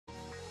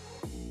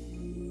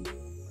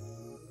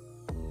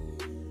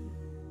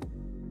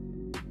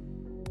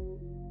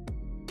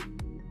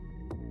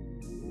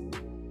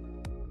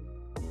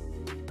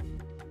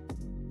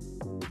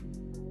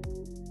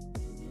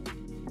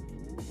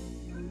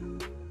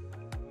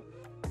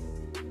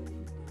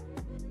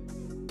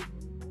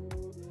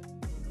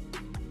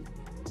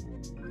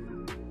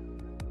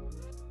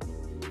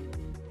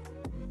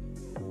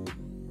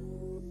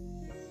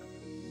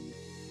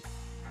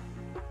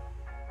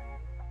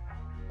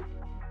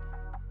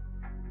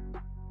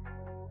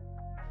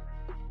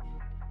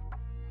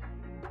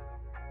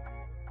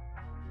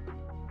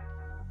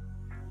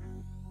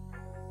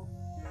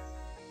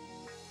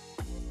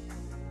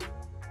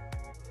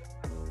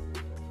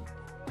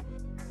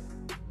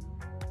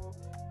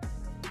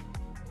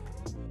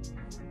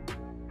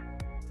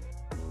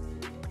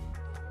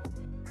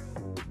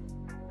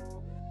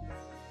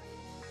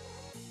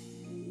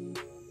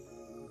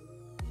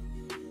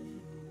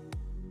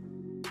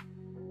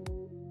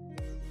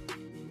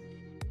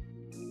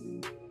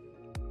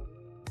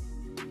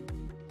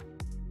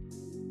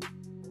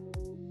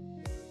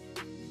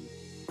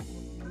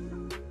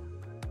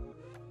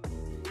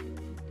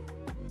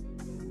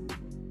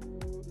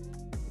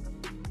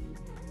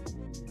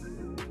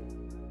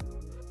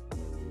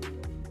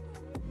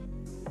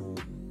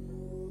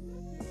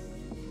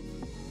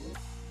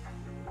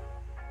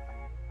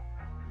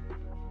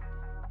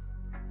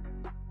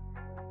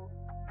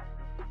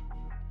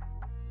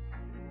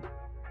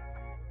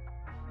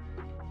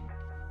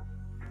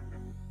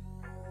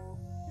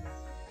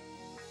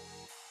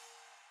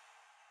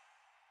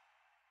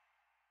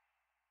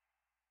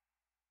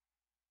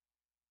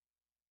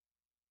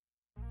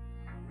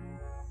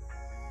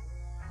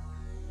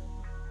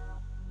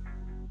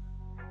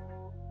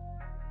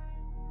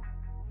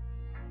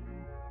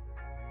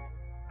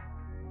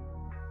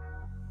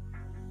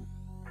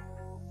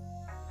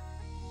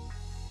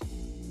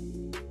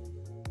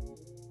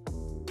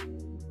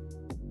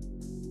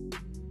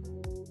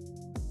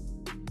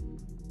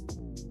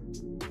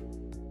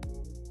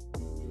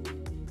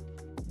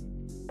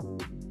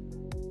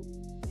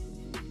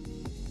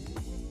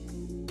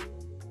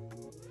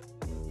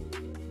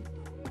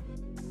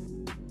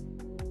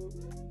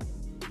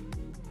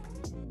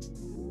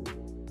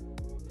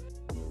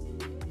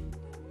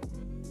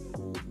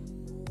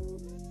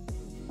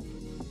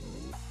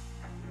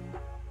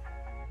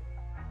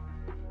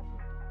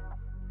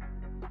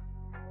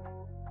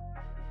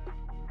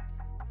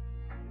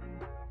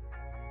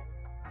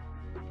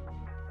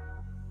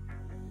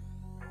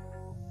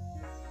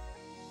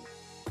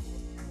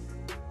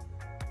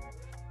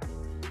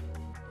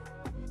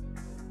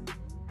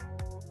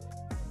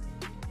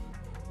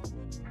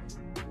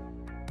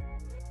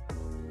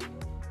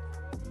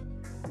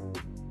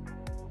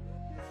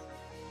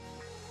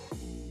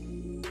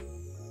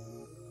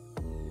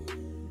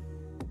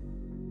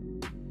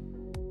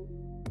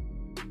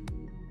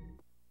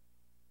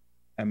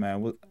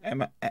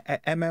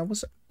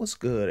What's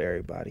good,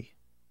 everybody?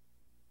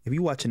 If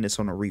you're watching this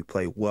on a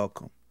replay,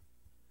 welcome.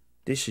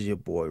 This is your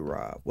boy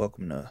Rob.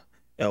 Welcome to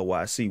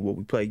LYC, where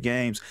we play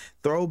games.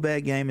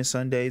 Throwback Gaming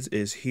Sundays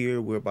is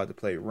here. We're about to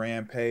play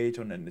Rampage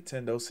on the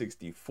Nintendo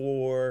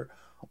 64.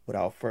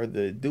 Without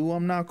further ado,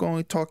 I'm not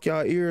going to talk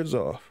y'all ears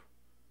off.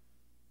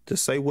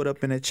 Just say what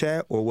up in the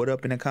chat or what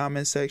up in the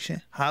comment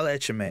section. Holla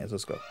at your mans.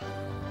 Let's go.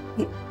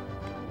 I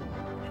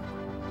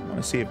want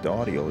to see if the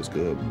audio is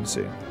good. Let me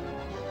see.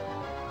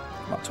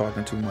 Am I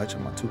talking too much?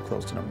 Am I too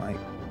close to the mic?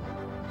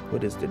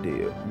 What is the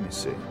deal? Let me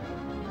see.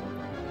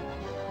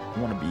 I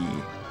want to be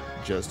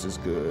just as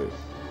good.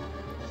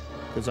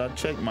 Because I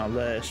checked my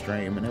last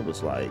stream and it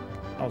was like,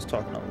 I was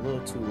talking a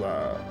little too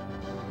loud.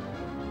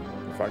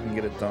 If I can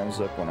get a thumbs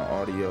up on the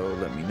audio,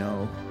 let me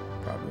know.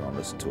 Probably gonna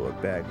listen to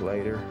it back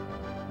later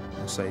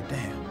and say,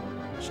 damn,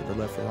 I should have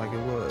left it like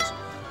it was.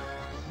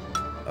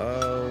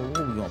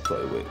 What we gonna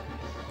play with?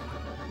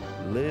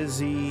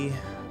 Lizzie,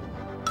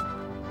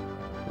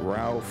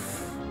 Ralph,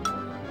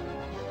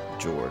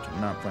 George.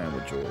 I'm not playing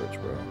with George,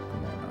 bro.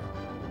 Come on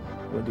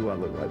now. What do I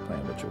look like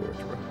playing with George,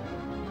 bro?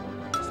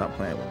 Stop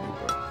playing with me,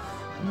 bro.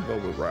 I'm gonna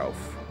go with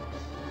Ralph.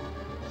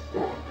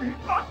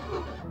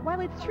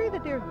 While it's true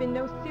that there have been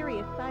no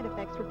serious side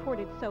effects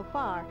reported so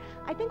far,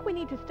 I think we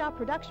need to stop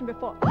production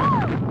before...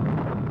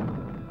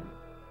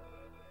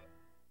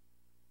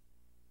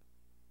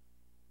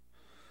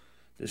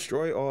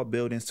 Destroy all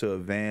buildings to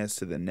advance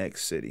to the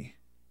next city.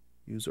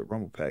 Use a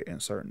rumble pack.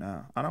 Insert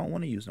now. I don't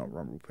want to use no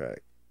rumble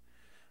pack.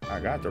 I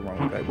got the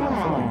rumble pack, but I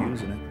don't feel like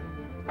using it.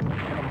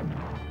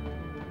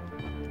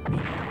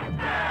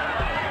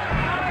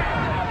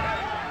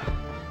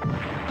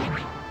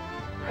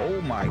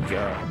 Oh my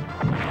god.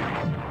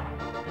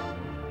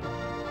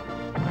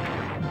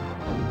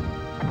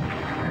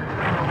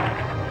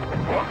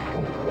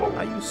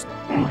 I use...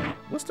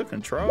 What's the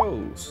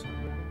controls?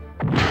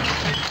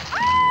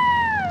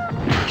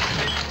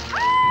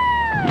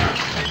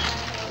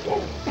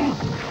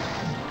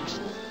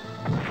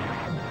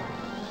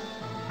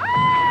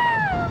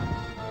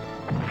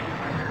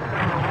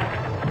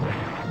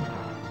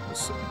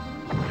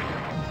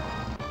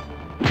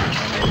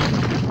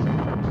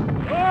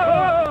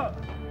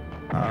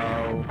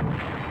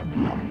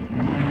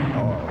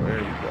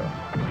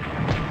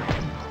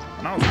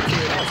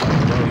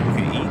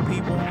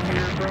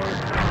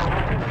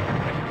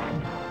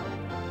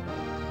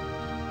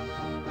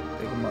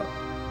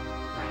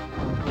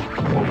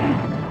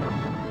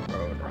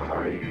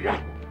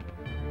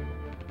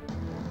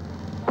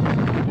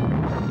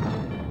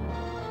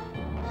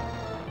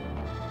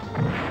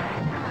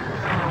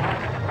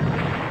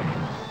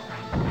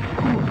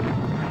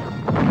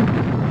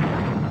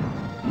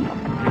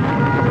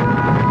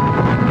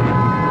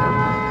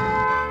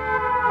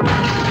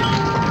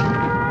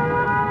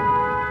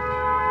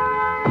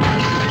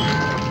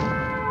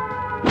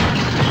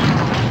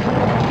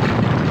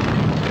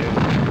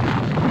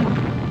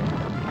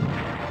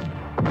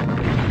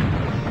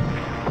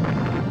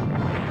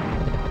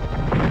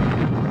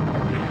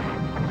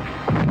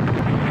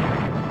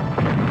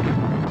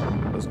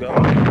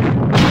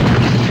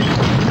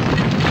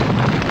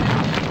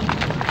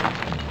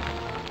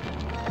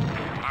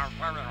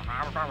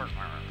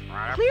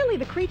 Clearly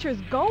the creature's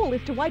goal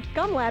is to wipe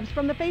Scumlabs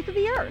from the face of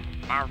the earth.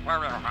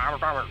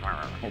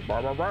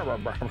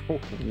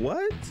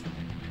 What?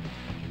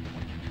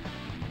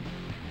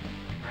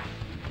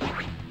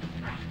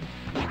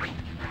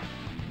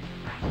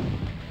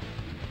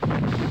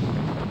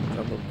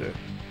 Come up there.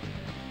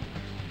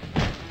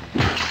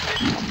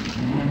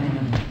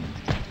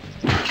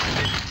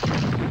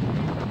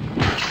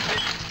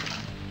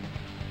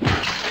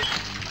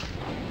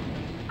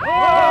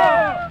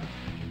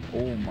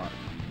 Oh my.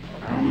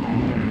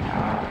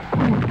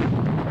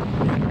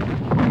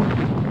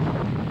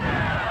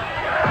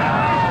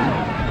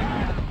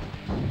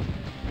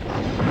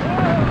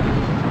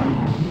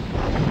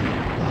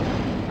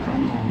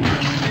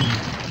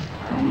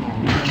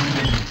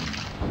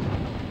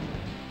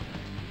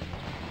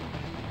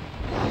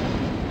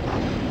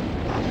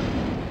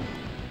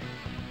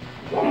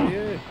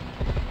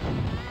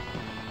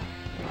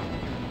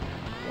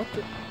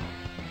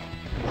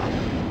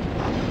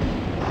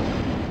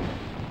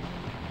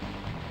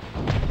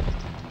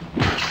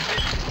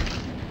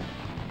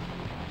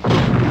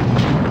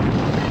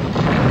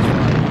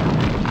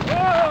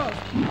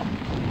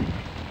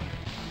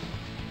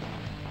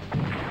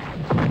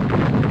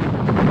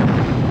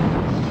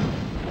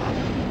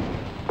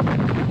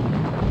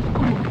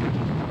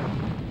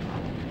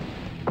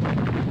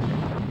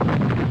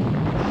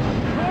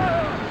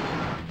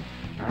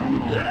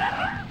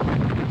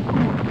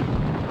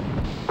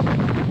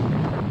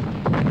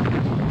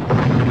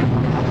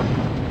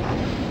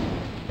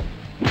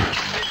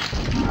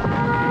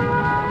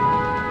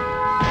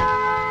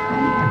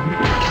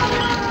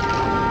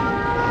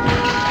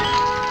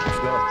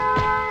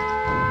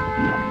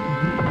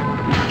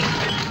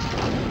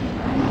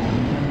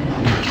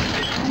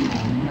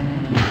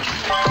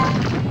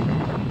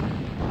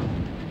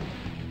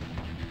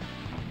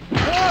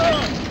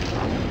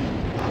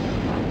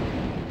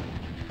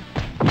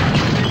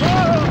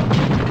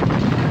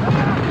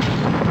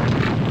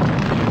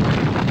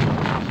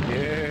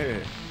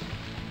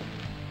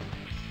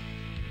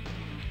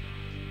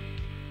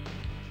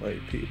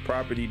 Wait,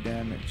 property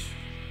damage.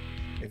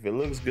 If it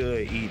looks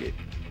good, eat it.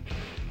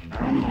 Oh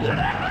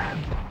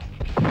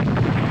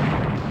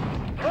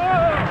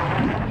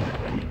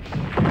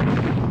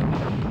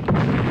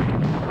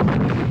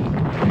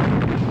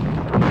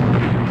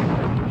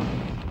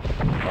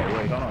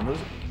wait, hold on.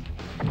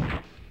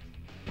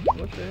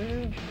 What the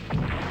hell?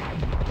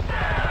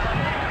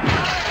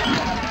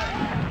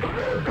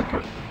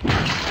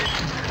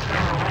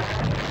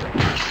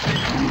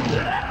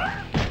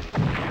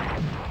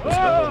 Let's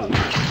go.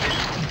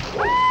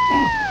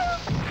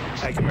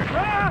 Hey, come here.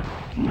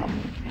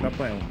 Stop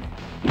playing with me.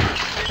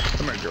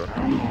 Come here, girl.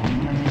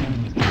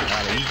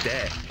 Gotta eat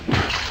that.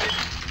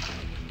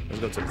 Let's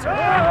go to the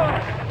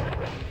top.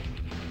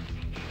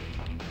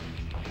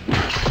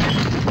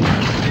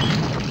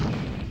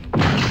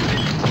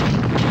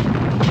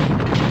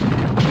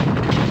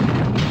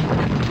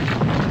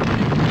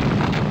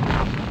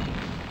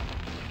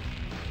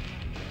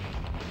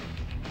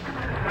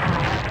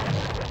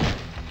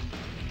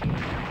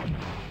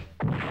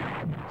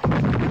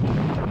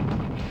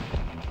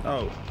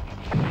 Oh.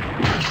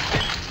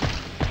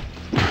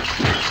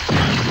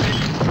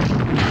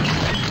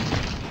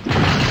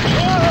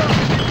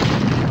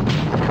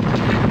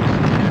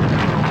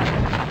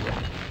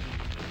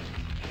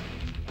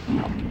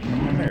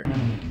 Come here.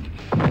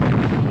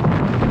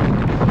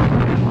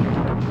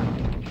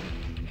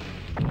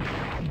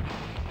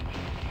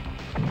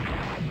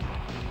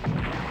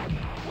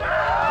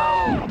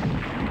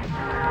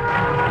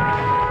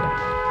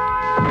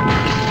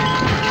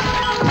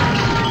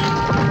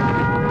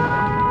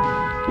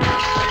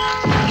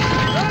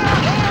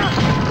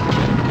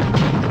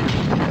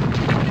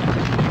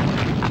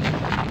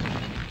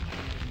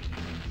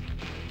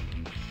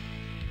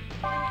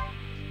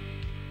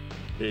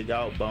 Big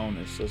out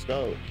bonus. Let's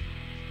go.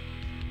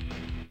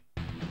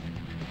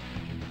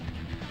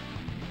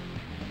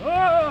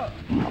 Oh!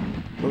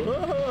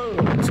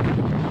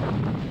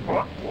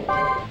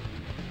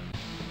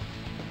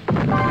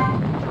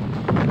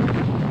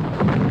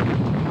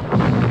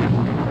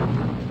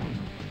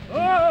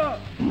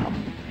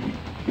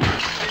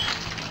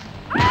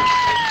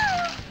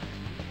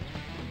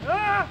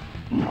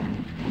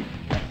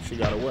 She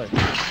got away.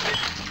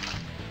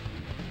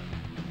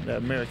 That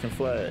American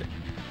flag.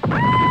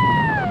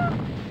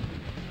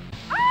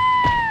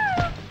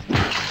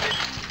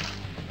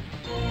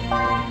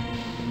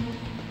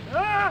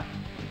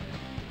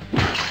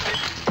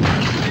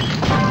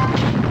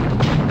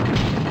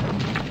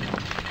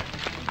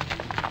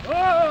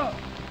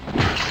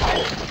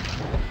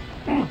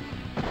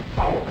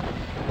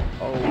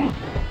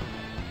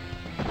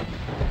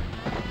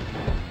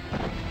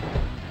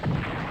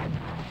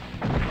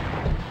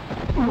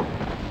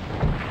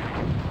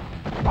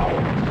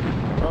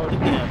 Oh, the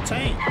damn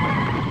tank.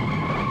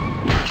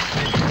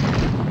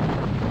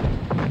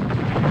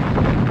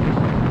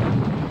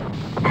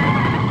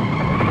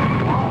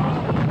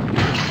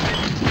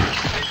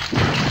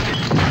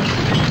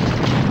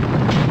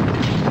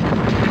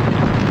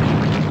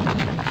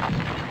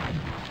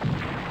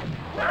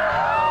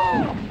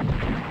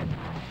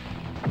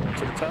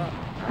 To the top.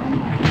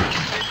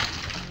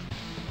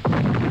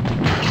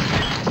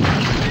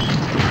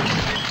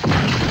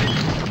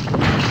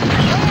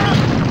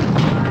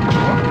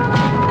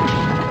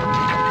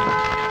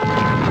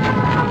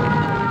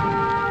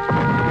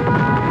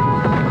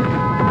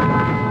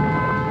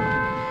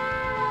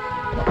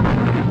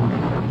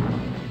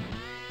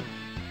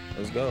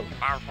 Let's go.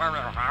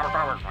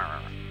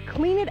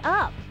 Clean it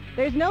up.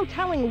 There's no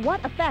telling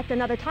what effect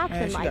another toxin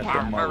Man, might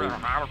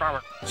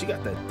have. She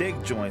got that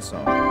thick joints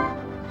on. I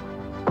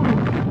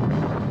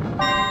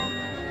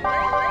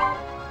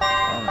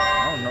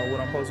don't know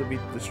what I'm supposed to be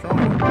destroying.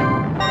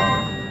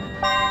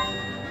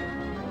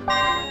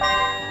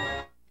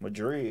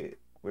 Madrid.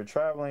 We're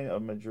traveling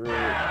of Madrid.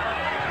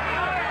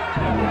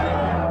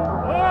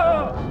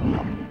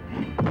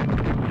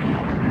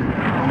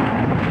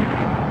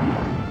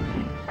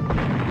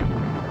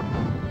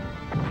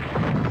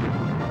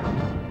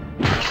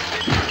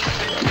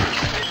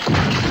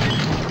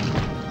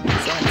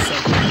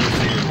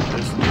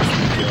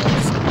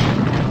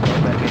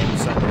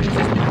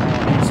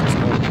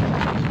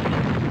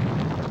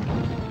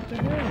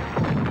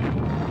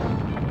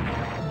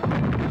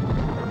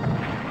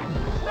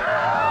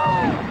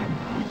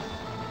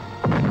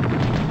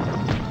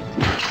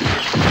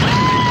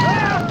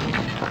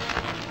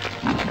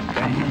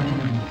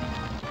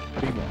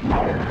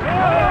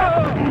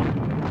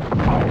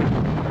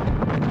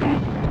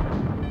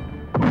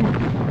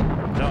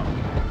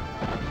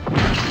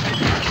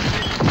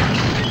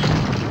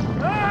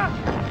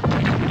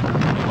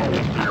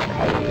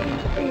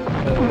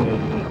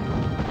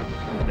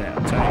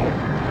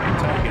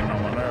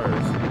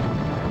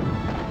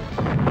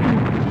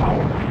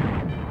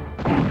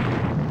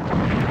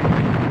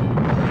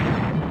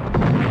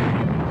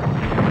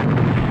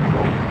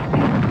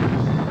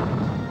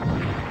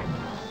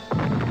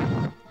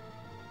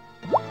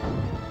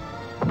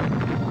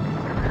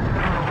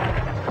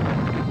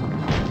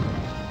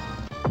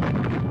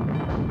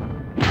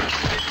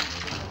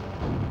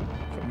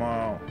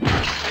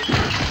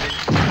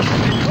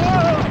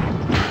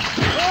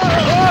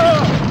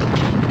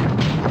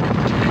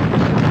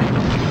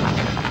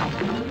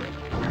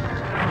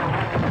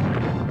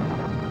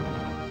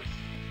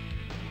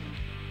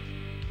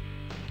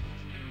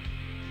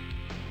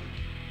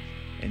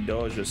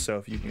 indulge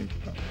yourself, you can.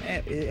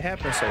 Man, it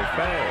happens so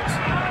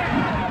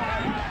fast.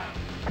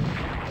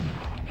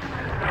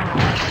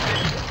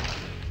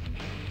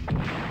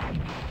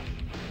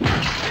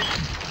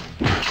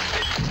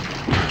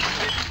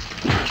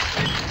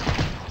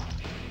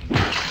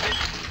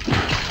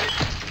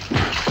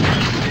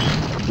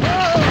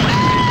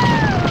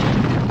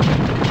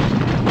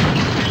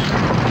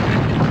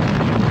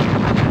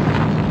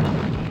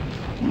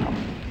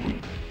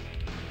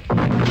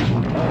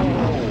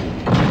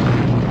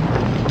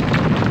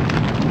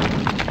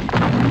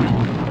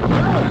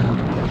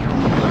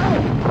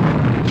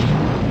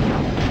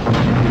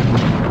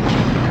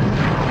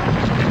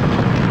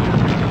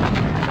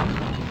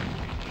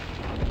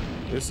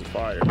 This is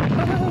fire.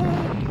 Man.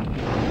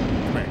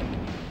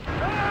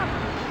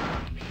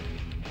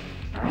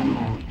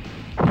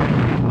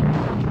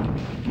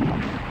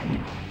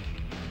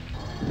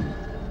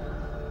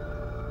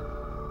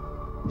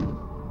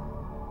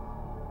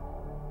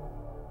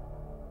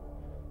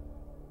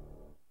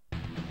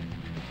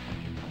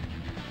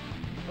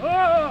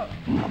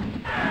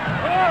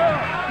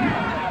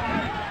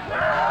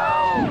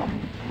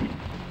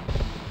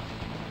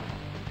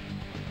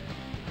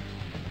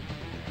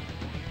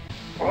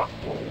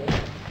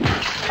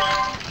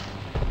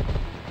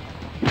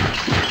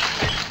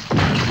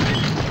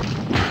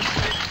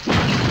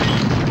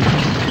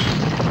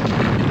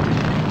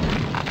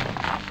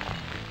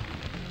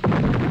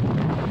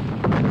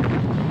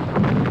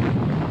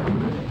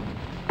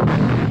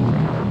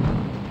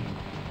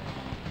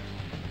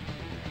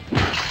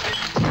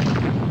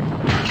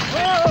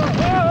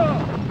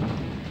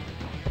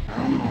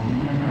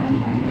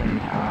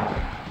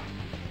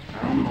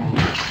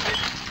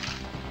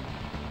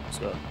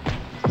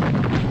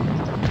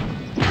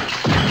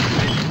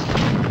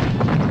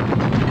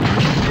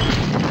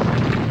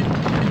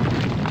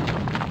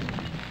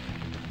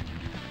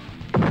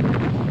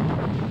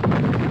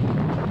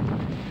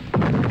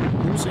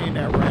 Who's seen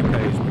that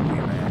Rampage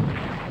movie, man?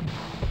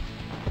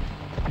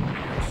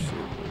 That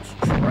shit was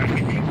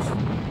trash.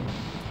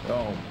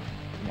 Oh,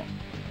 come on.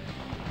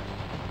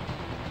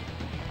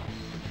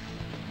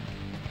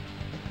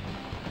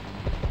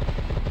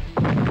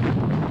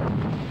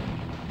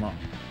 Come on.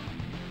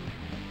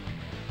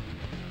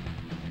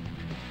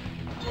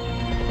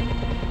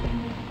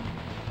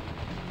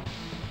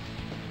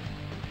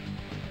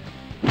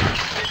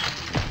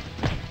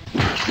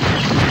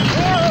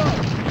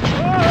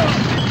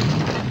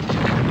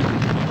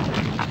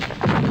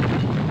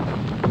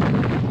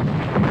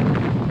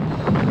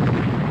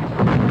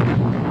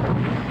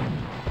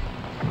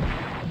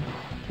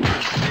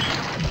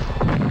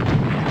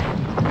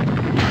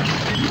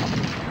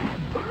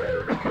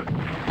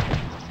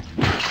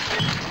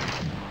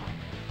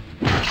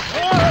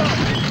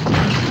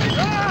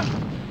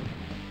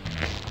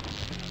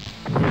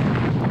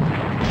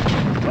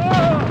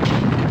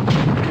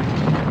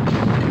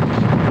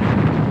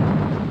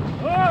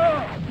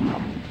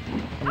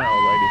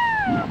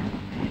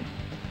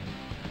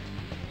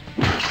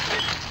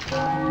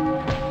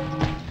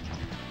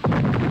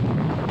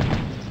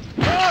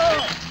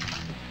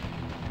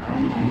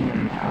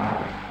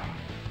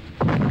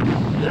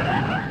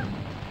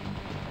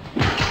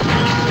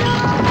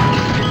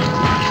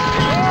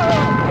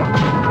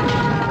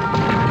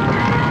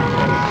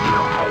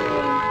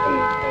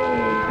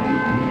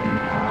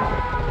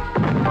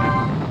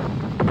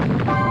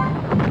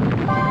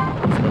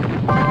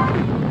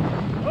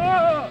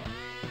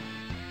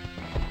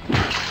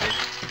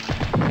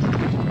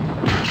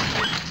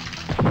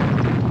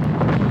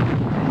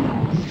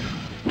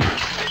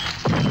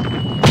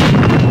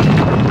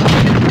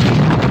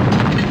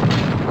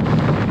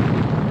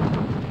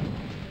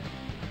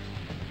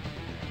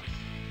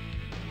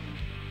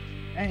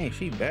 Dang,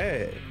 she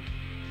bad.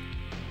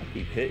 I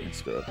keep hitting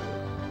stuff.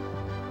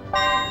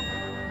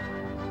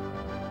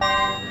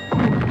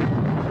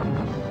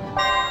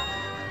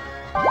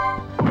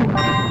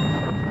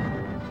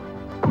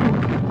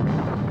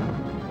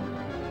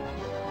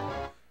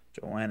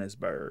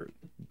 Johannesburg,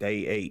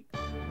 day 8.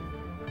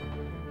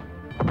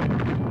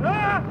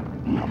 Ah!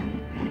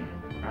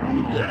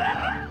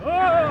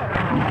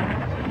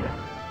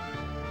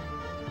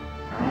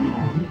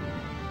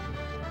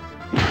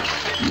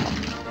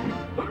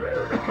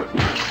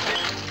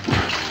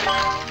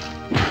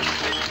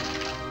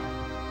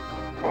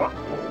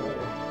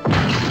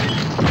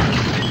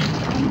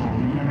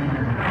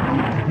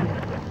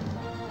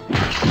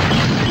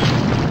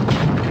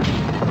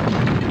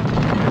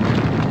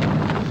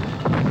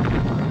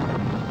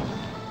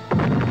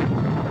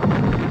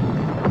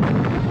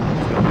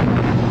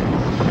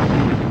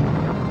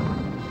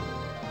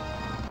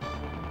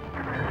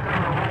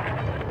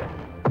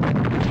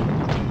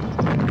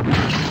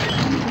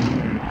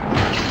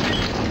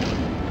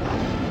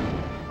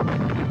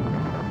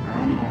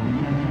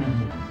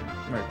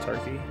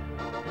 Turkey.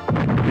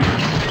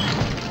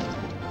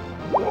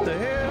 What the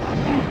hell?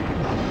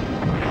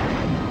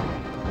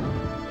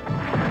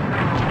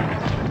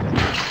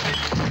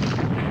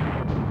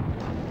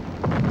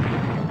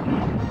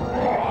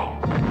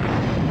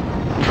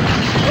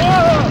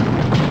 Oh!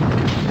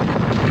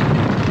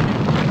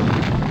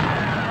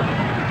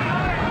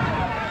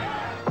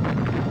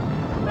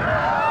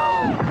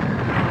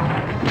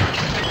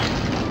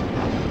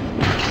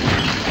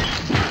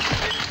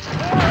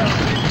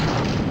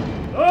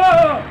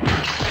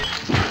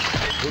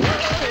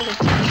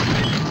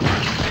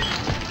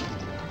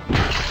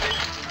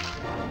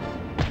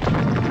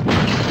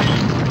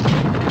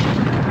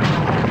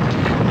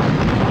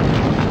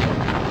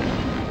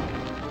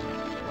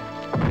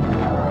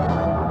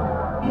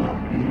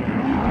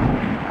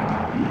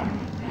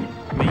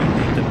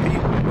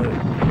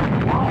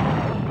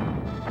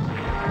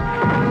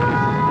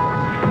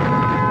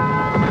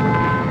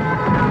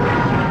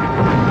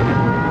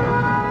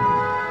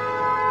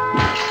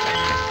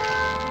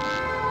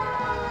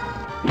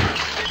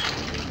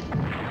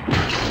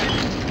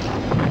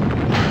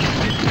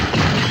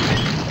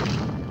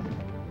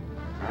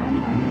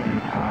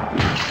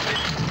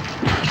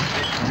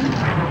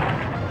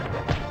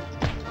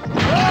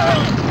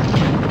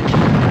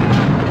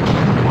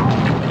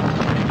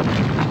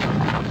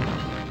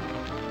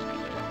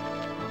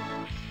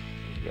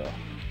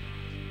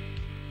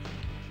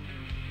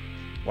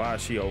 why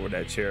she over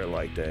that chair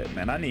like that.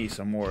 Man, I need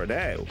some more of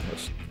that.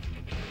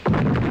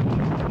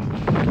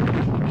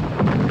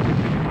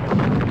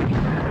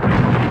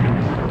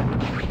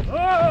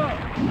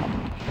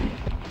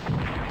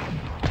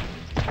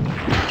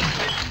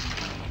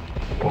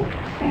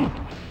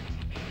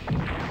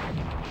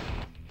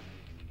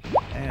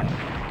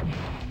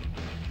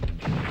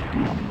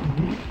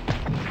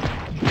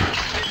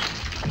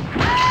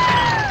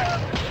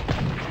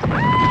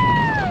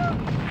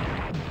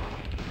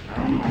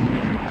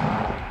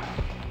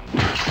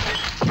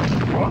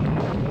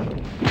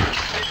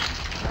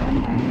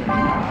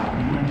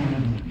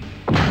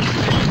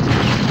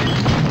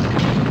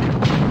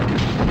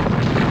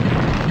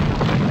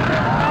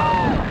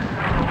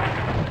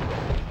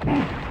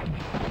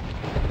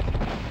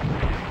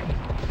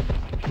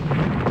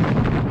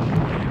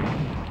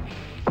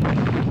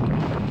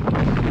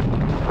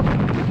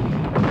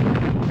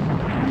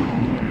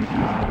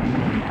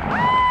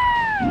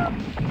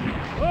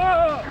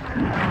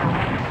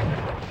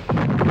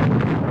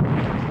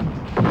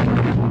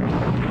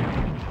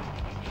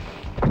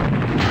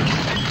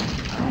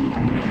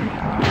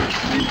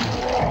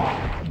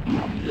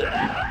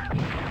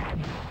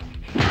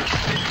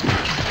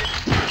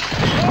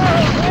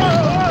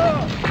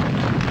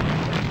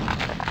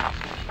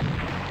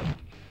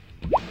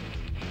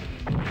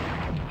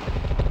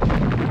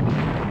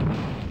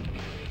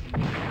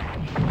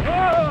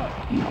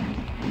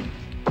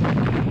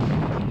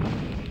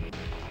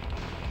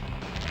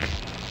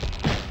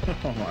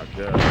 Oh my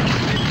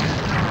God.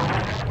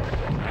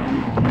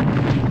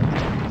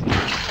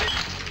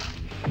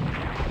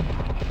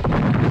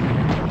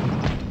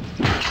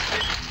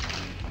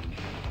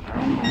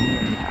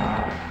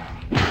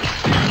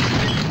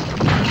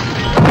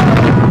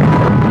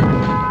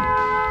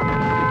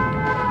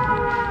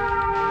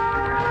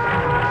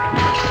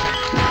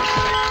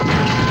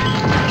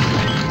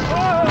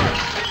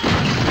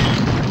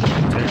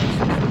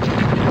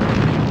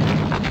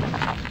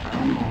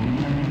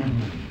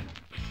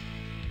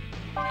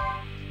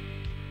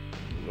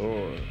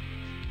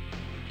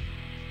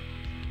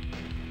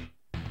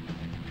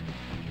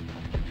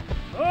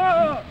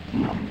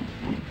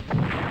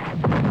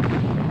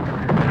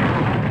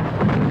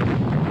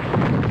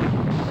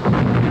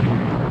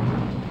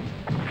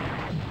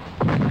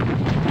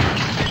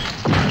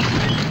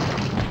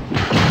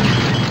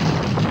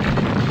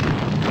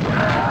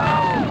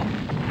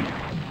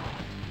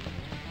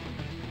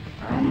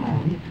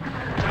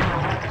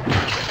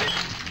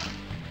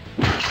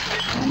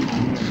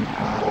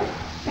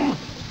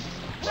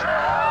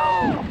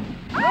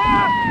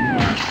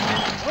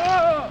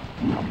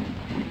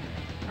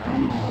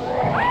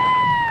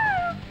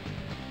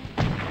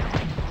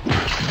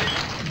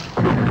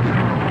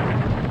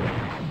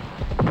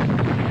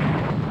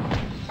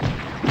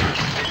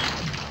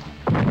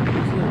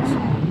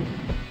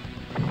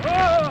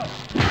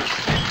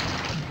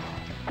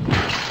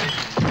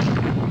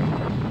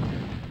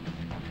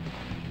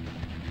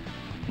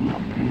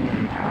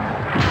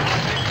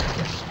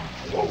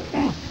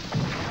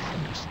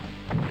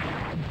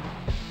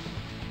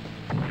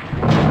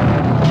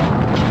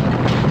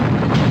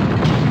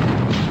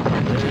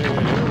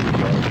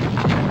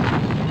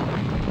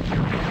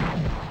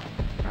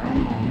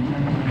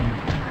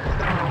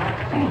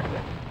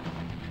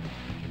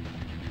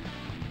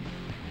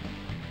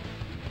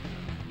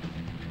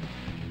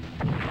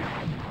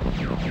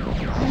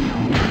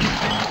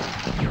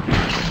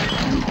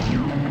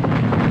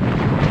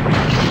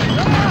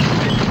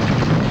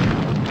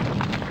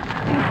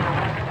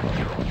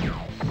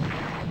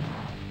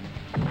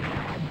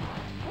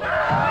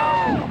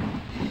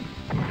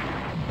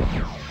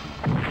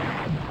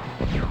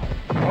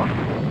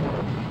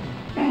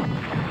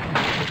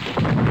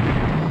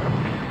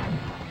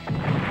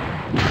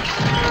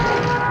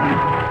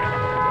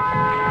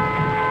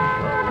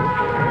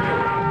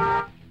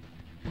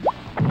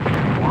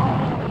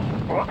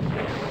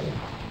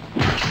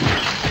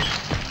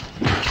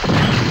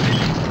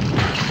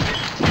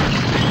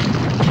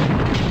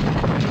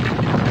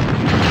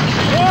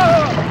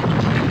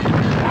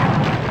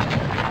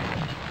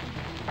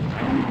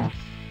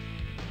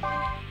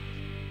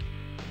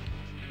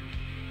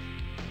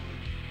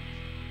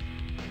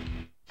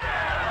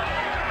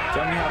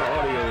 Tell me how the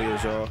audio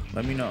is, y'all.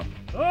 Let me know.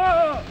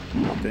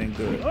 Everything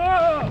good.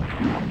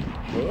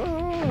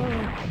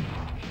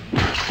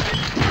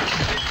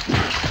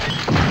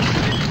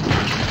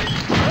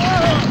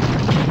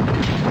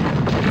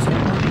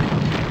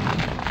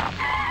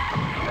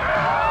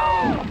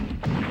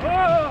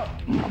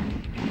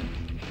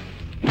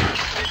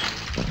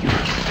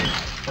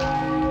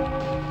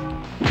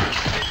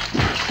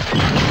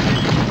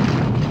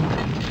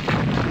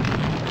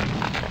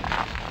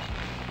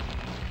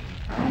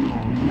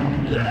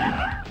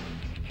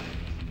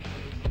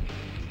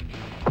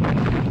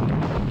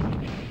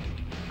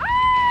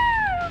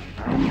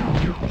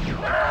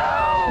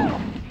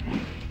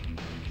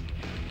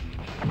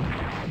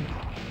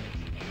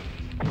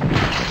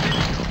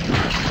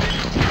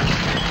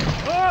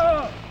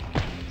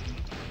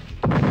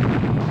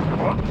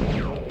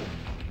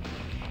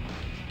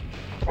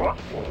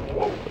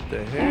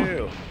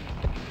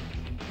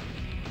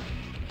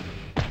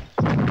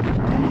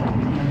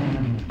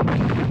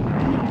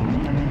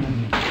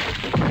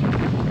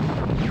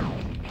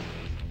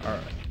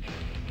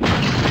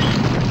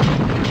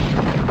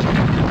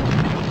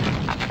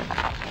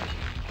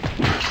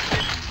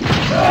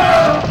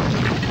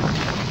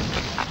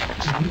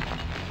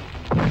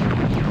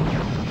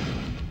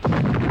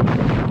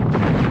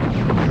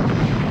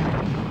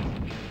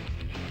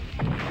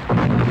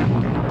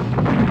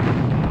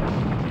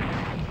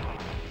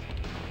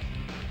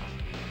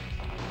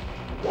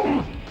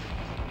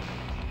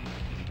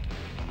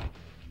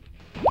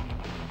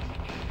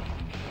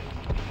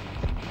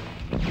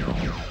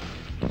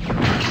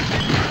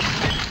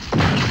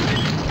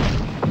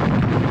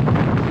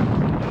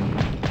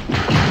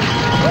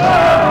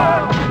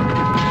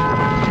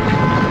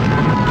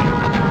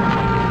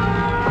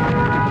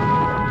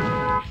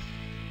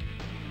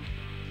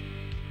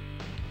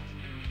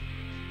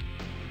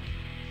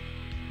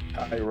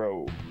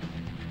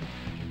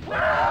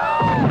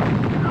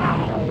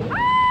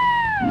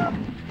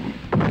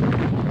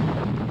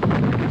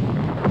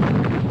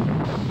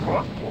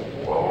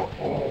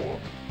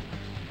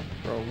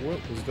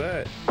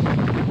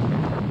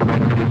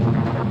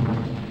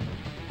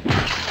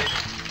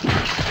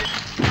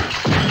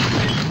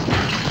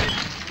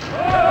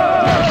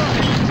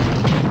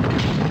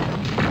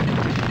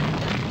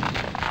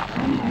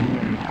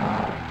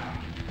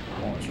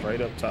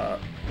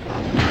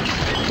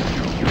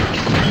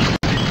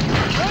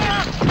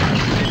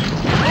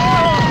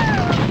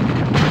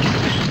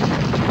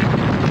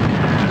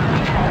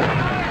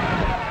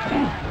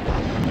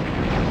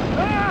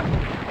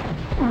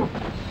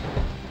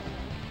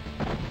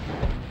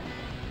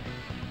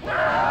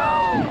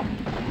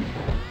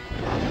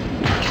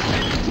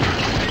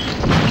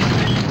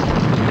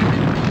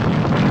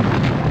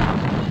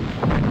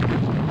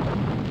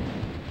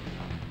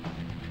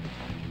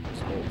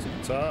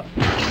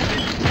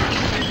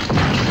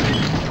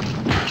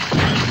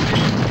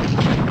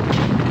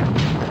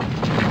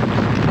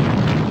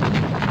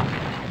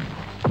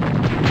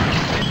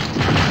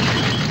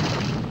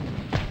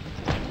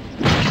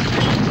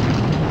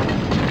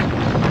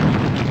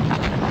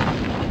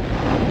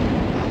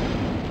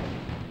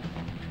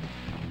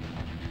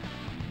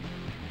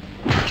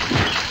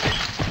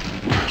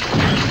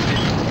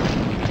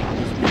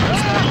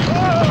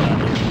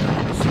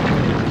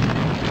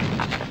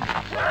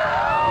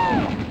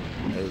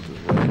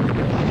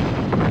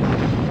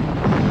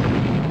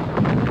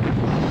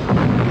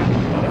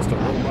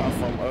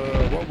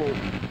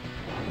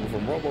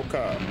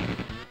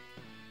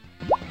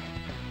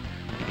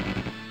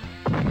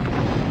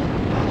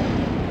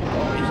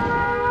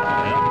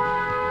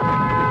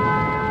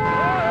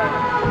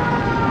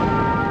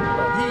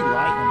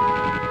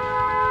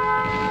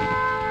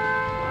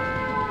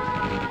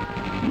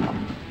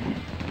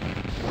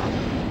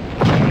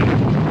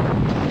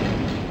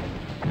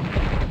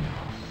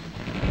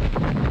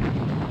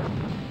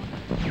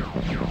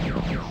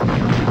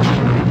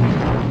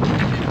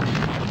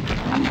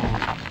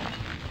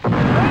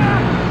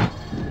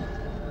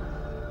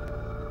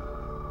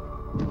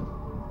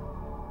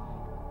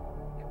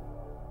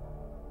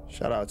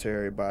 Shout out to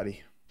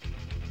everybody.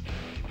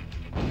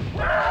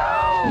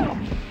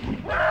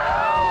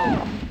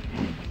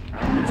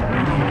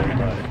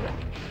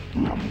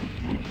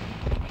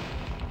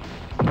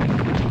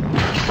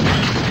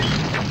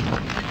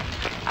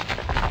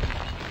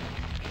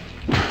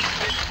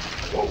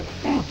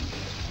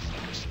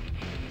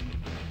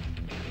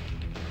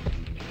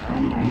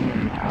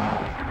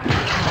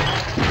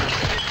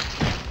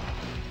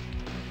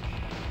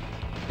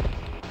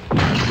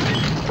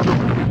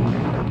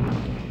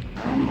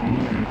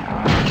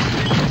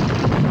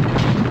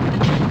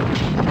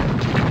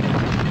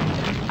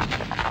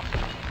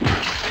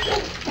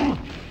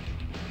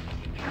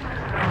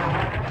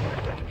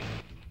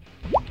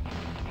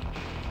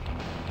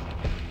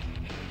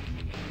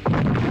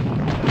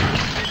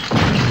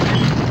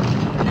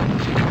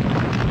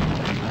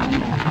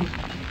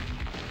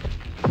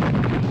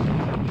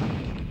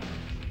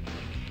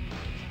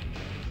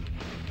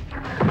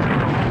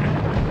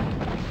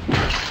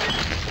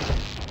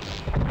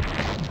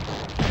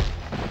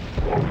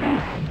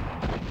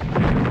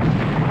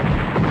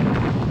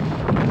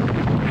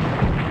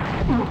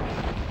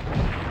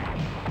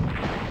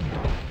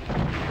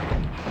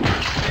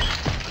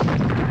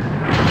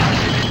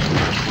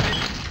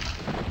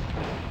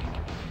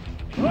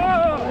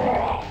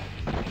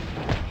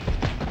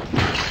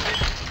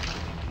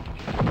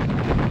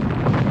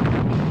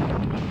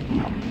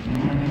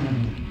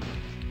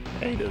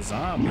 Ain't a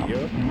zombie,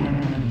 yo.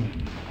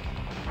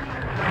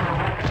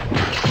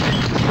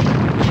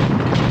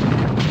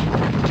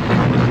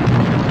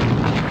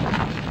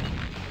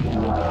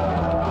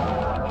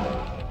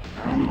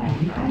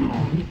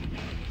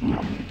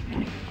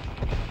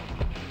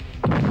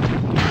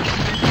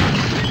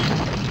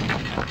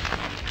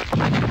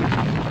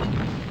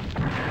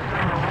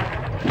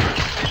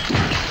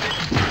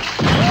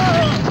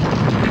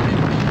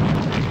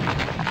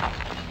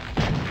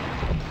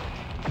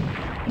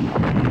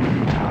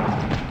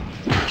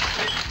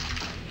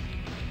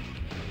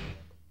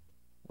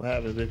 What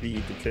happens if you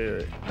eat the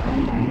carrot?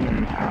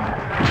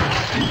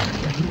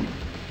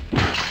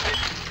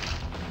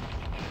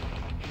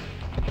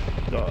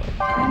 Dog.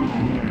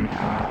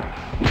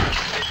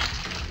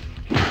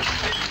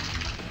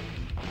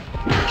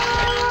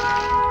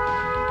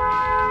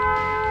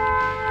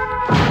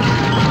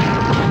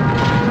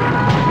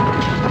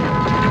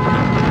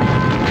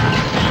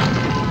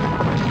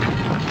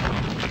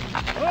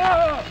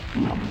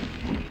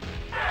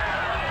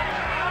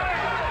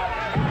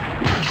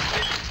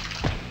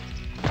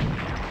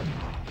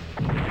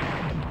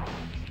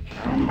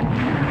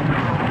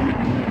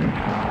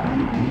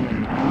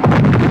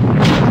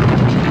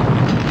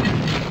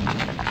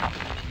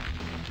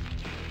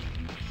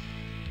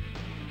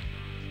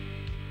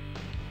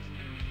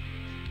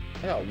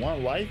 I got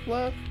one life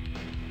left?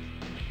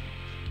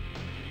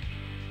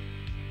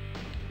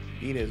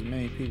 Eat as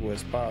many people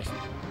as possible.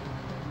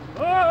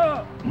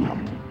 Ah!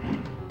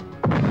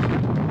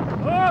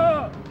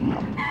 Ah!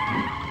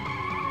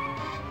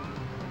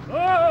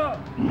 Ah!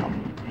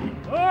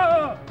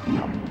 Ah!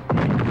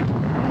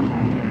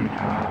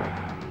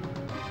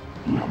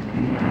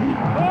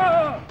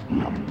 Ah!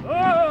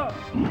 Ah!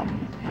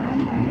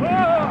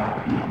 Ah!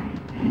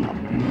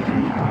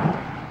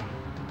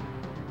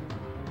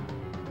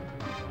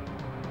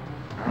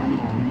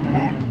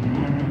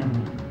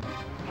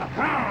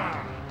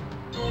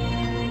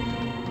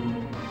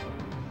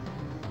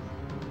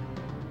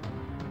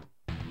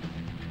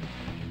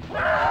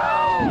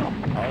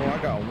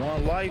 I got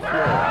one life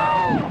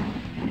left.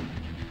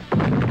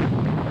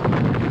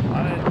 I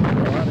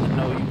didn't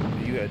know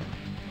you had.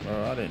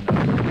 I didn't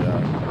know you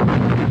died.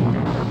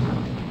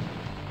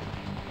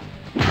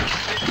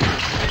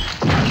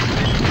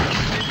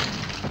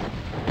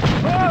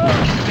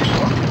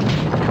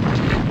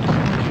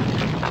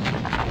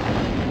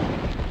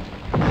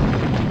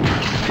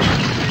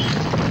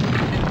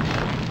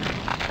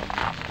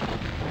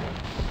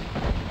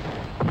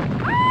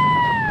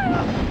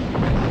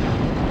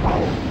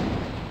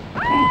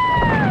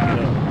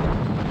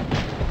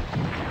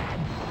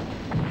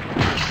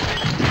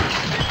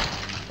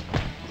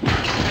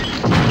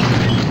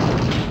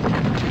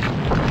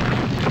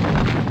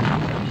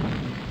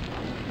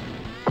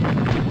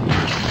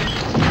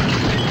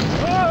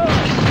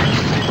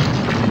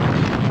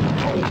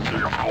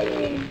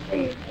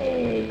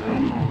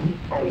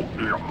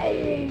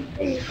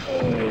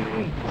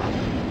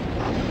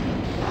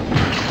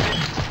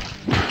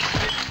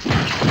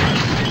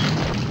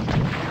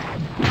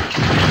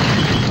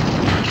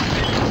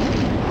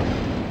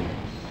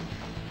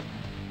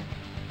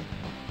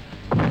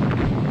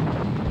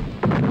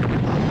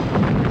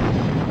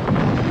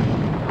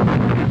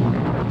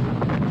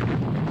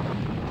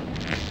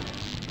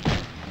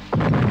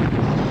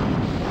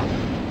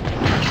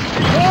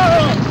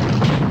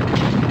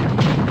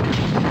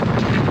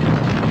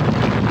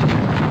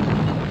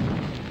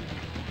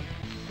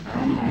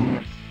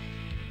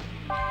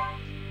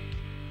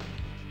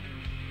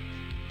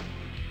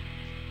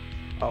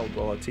 Oh,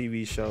 bro, a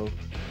TV show.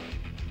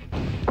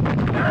 Going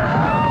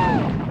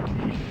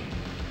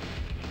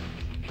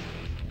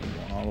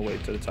all the way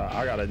get to the top.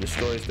 I gotta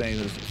destroy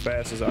things as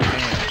fast as I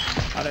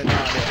can. I didn't know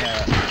I didn't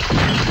have.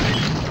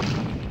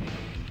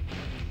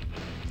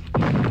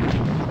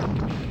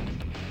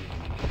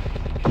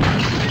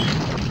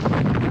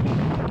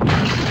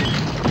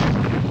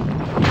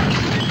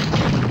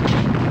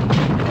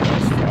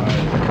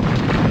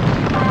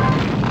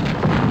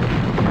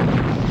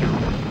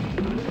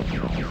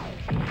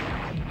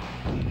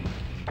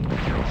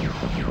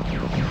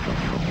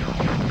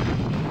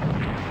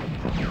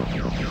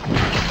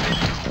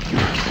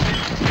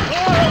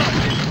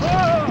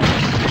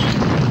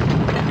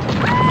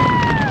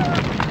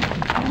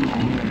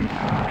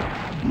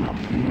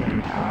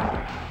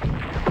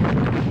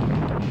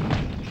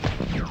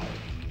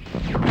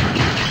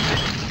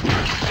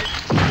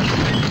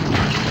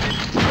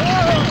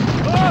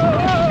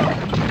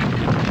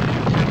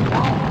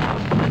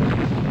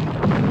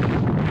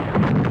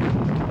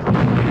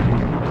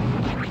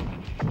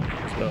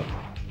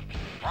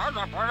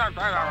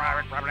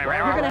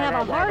 We're gonna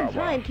have a hard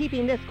time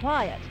keeping this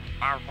quiet.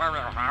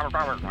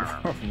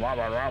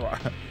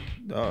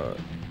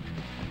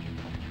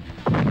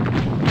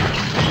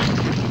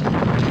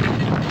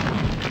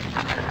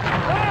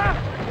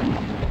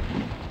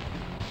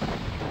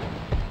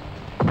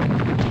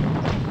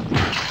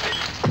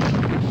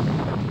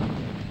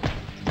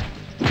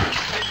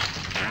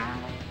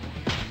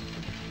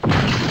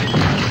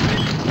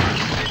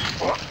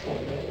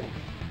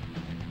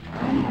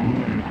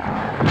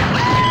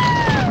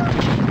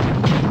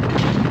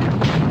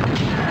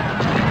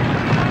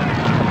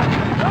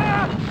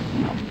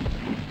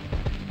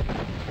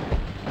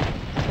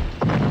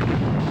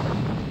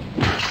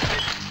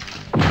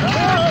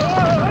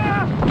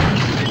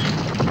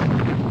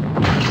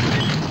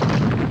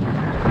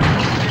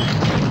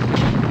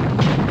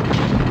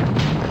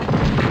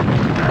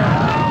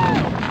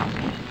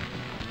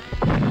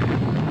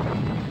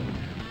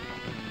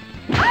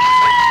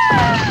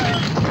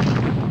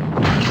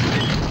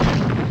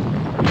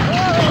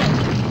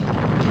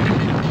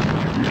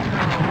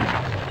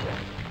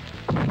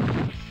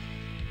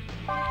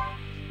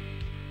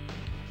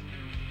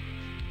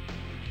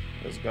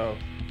 Let's go.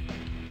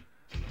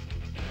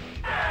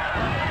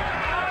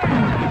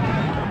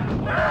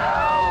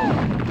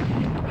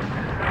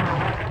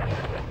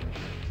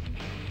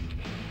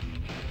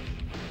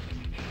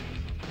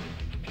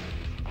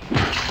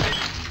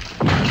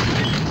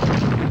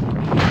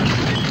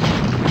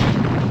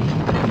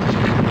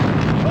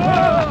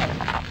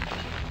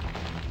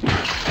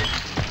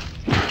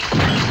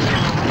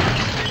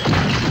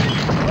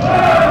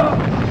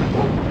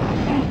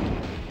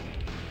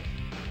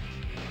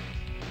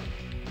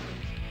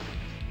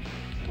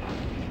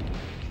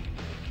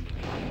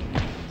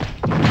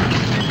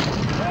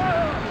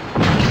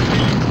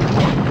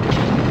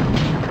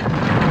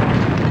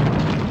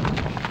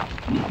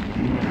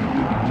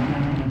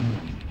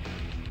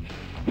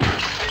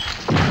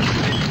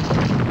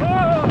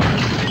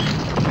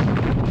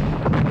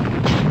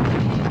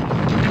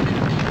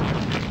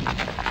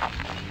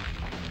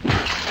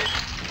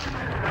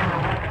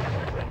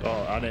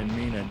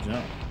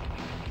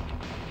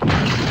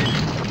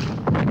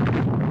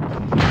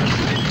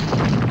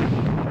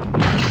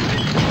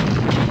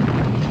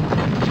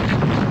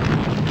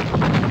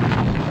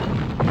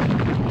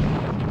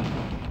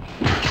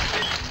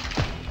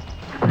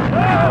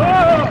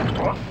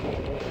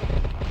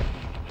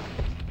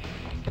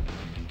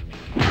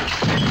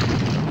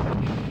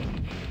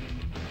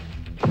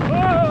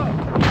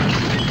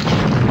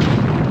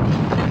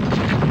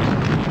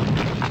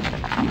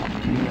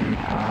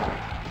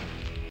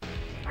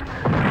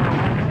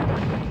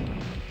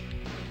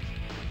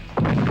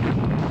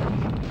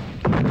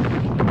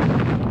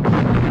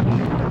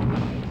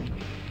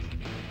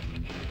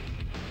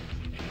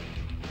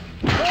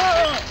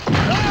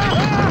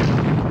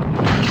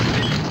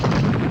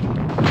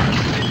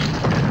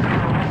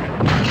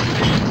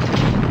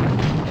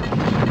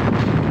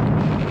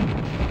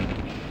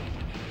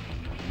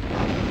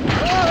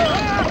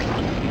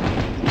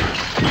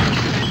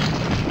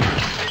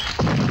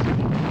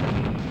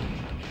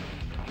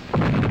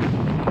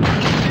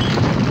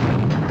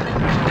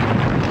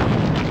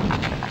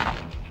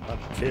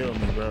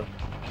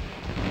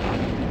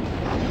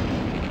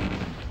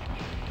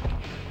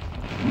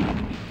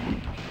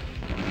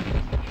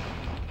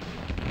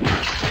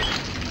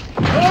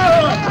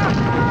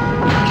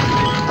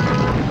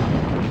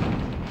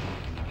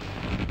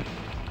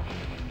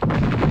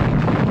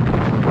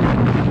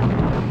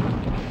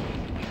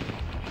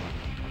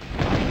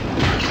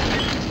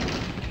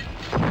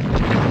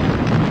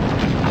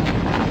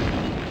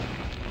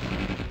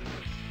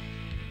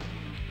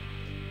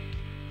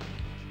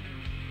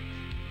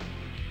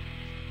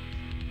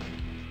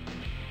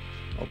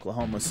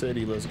 Oklahoma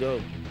City, let's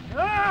go.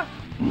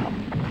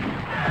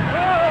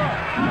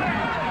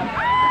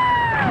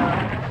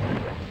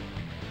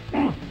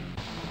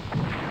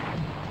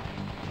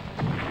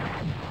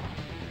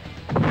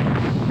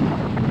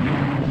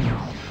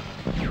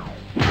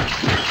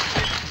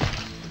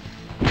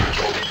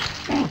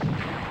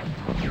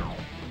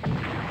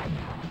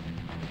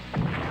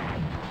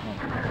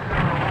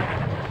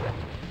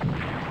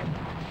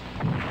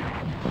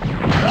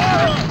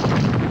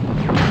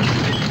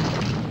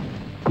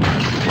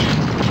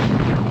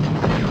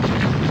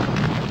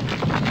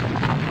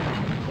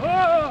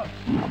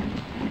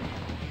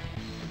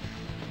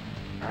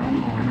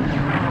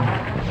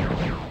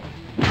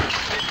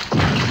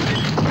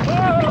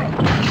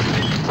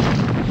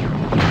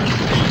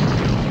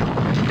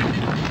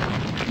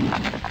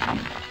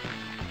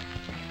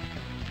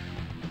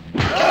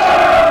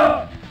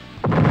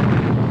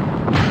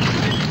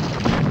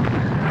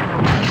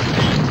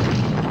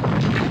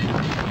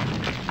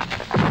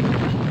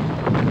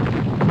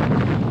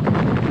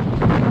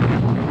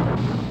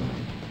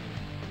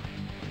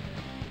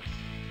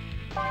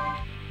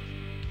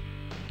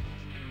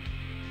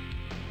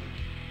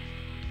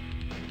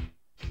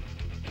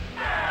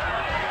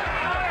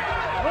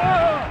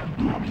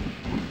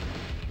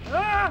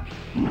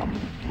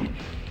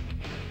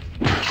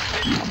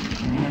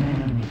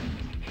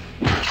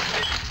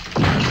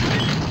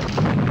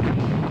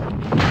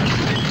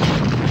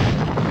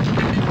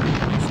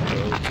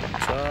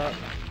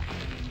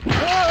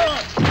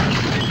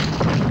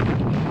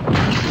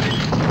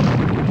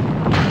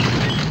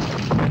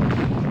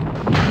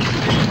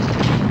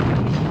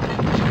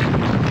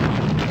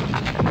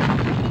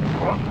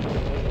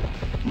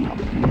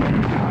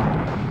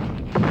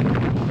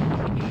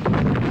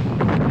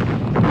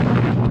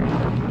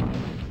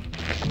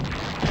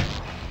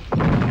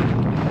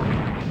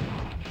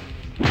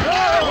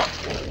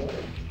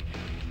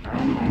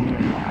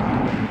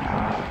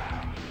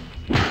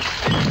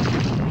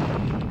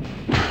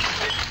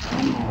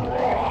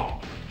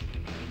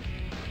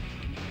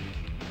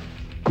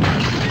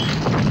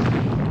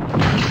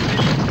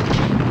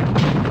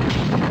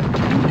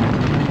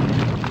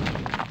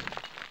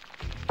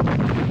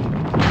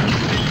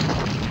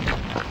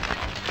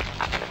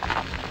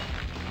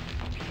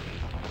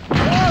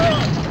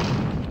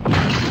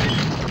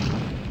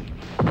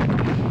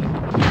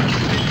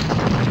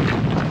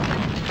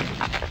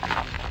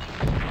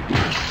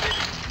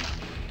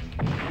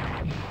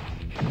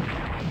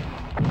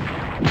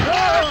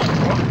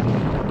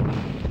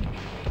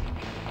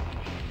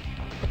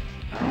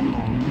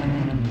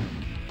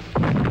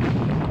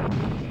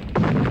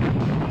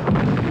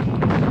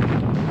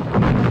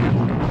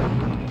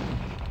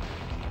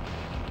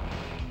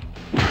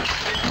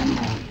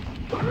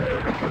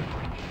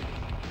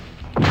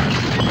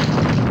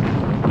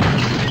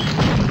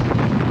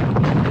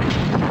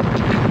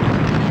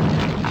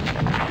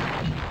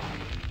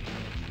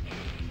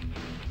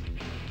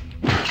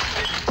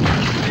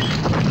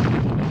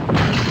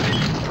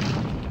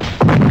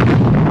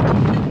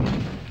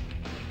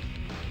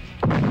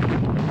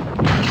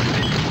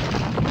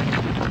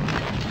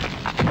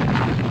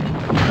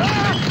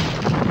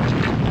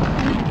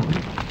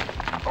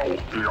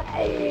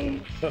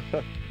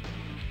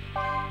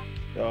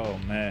 Oh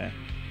man.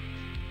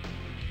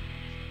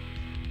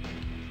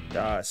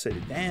 Dodge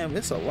City. Damn,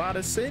 it's a lot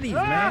of cities,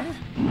 man.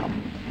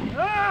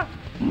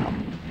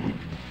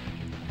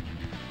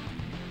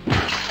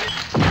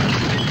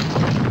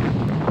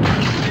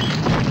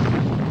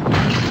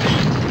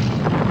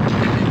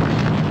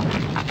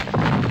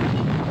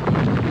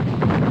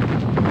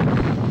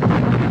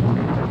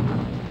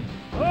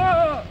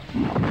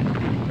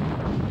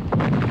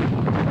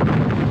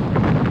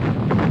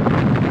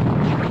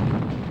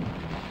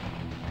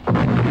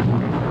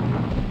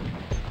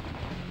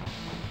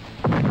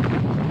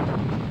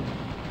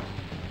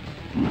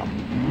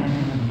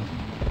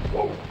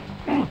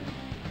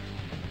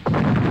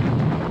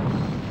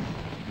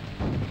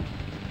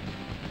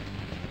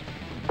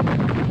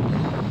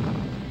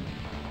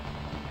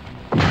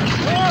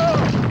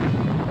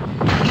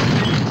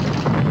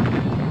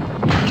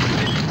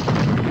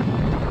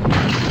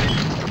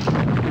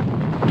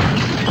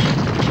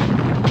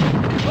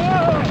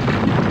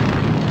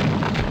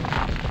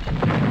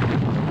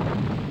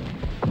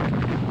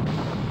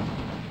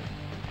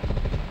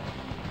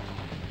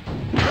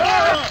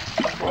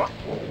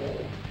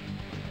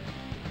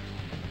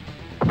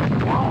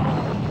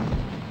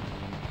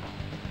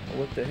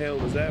 What the hell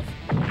was that?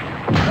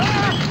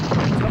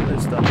 Some of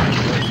this stuff ain't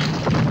working.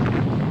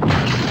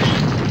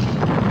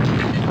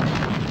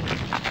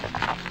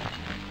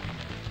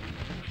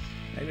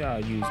 Maybe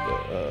I'll use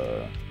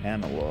the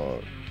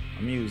analog.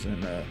 I'm using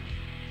the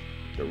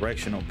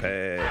directional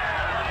pad.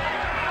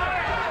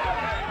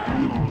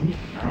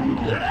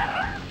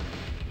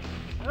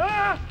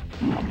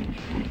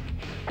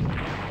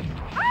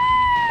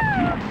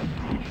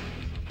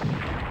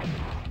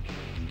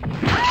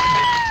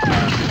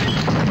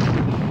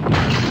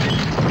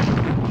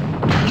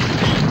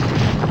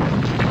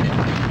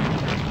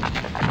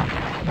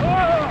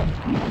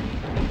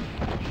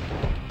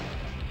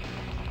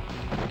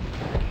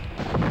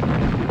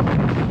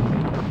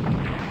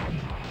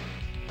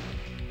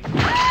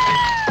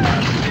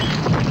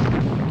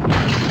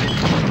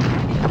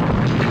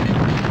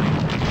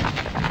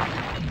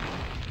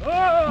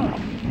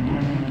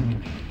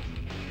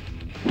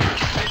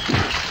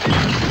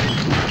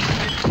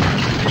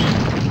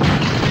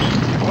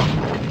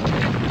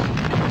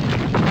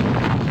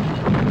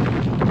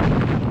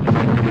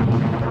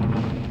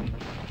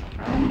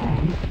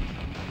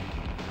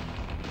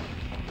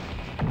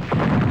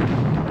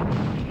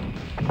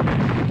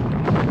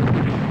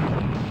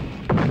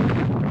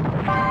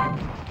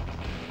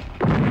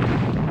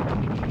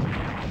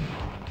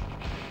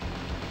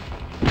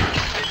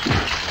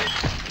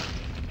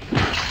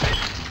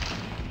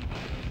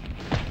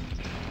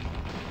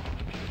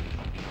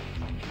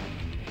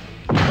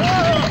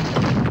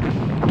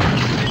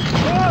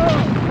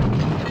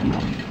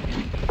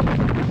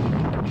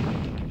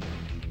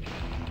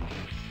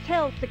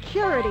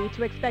 Security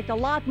to expect a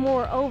lot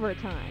more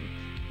overtime.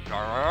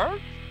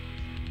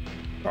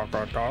 What is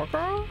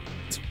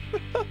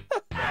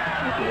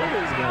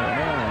going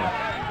on?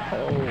 Oh.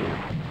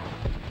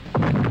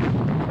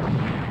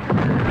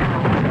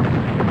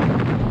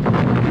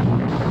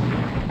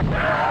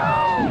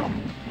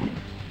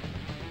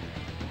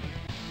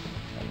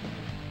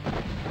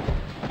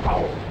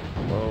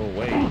 Whoa,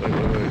 wait.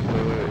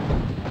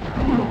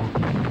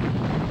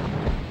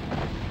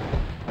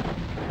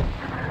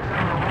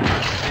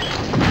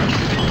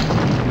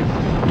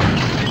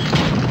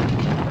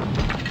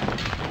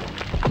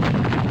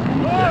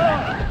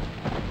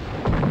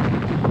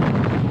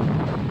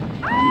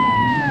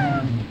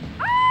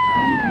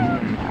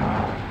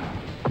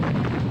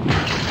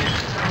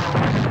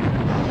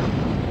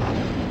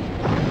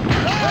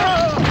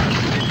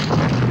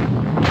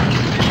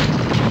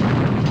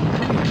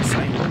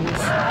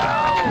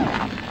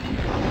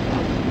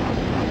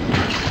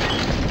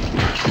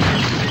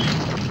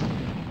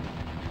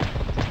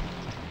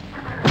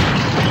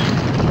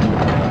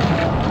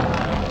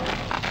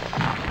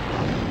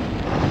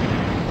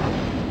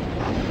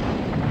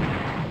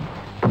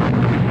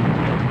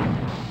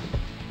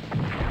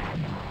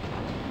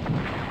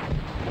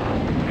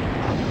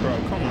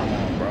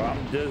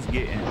 Just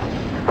getting.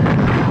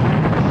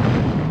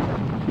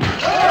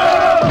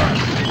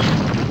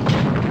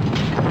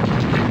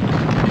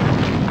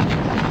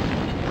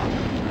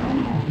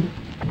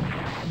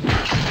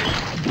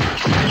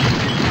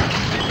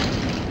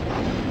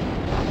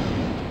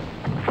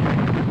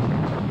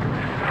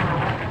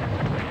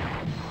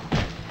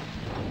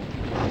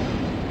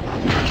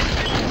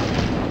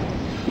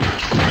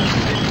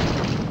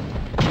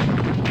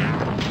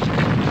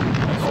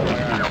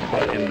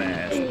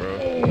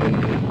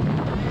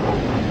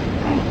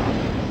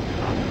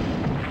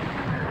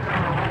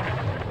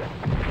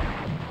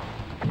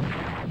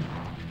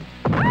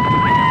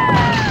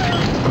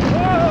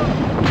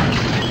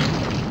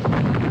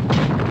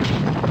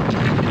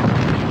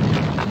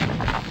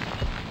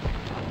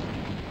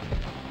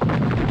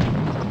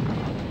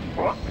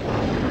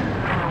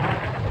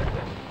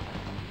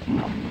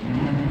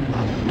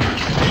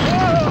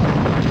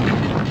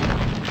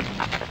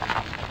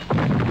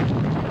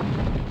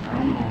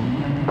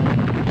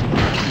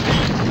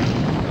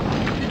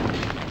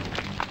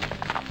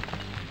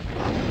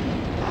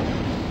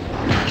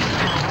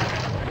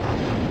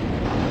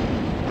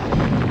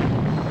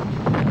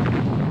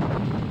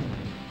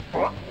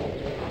 I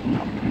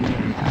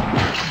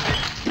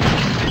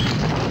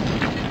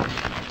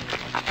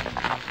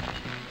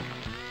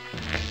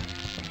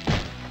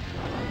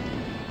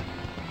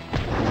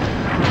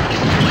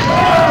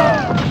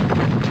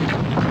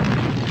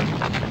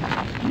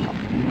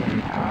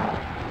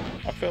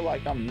feel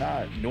like I'm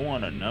not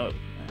doing enough,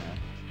 man.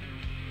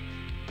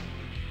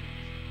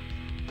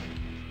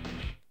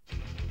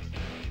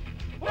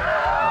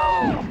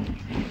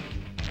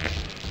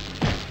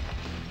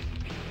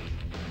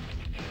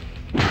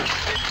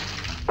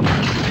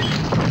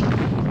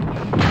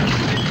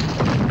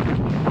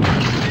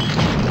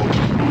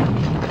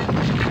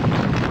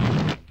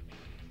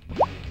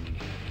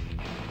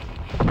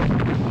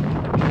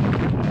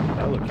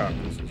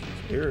 Helicopters is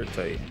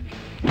irritating.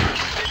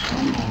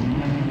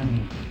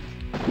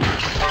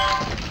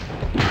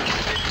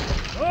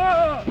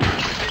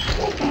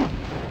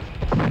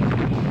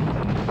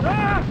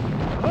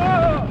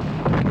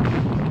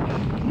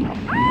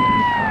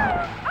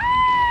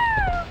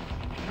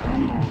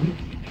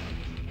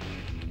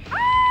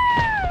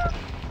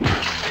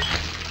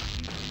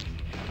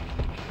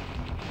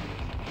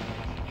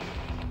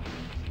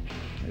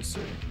 Let's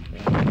see.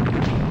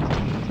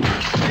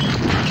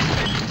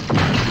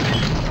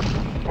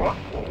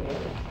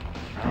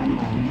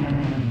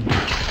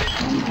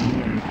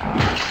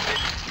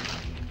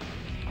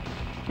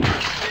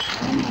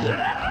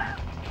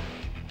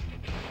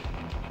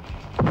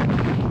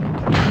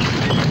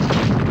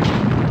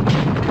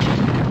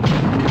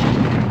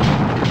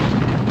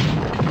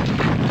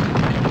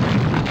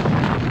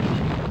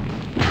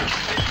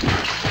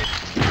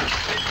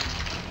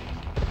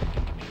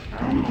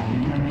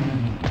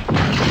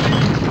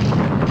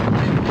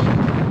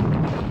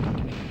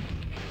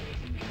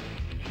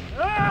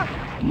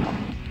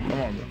 Come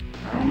on, bro.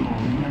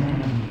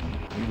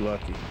 You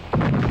lucky.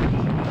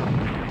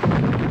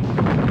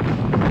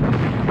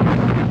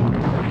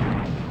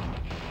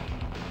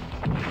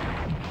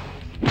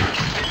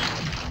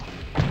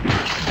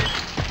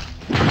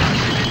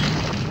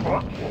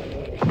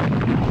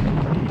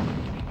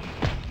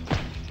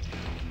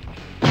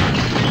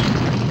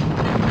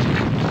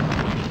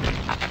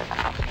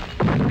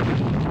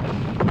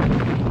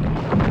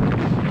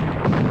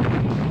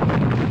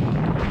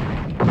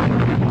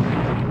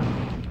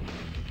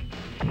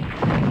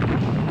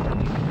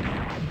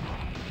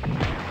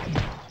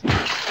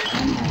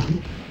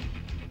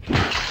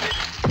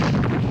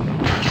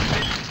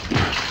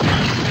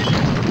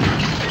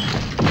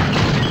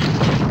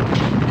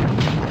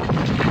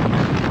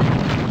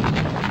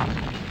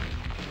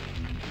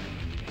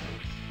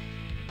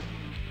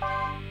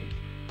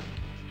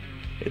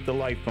 Hit the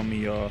like for me,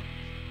 y'all.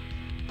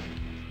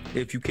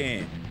 If you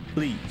can,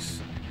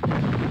 please.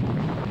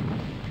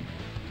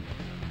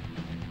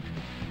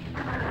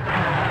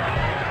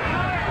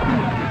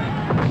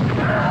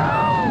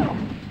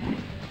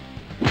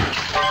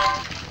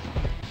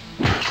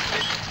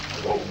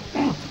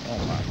 Oh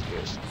my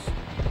goodness.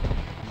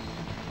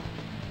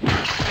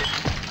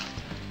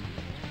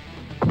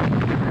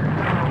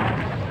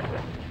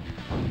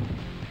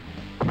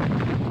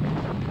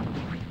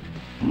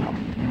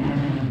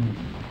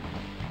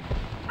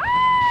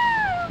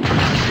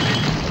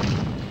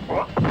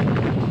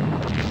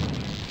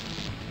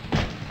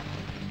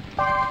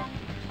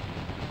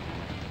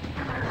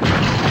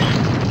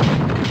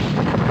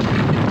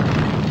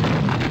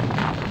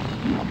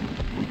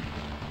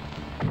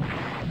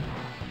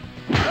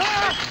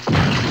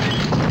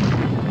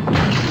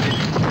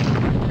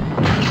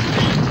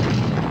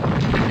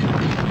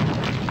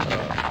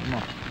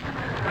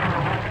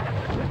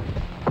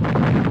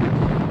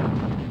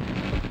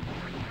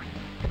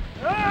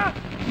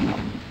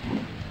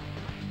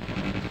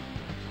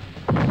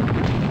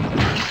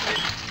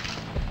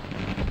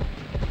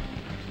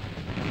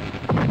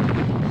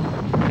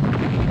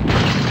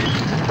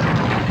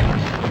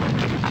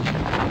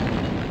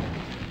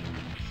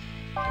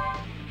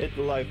 Hit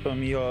the like for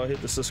me, y'all.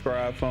 Hit the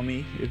subscribe for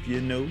me if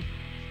you're new.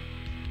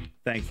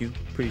 Thank you.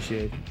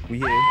 Appreciate it. We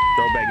here.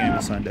 Throwback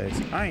Gaming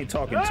Sundays. I ain't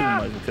talking too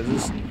much because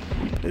this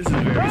is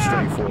very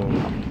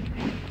straightforward.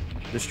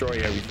 Destroy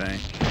everything.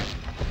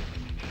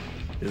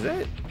 Is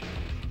that?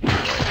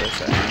 Oh,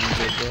 that's an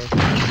angel, bro.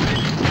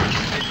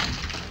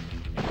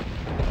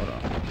 Hold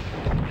on.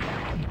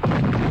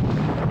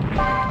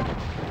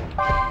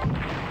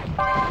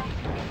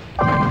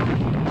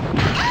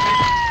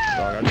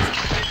 Dog, I just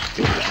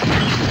killed the angel.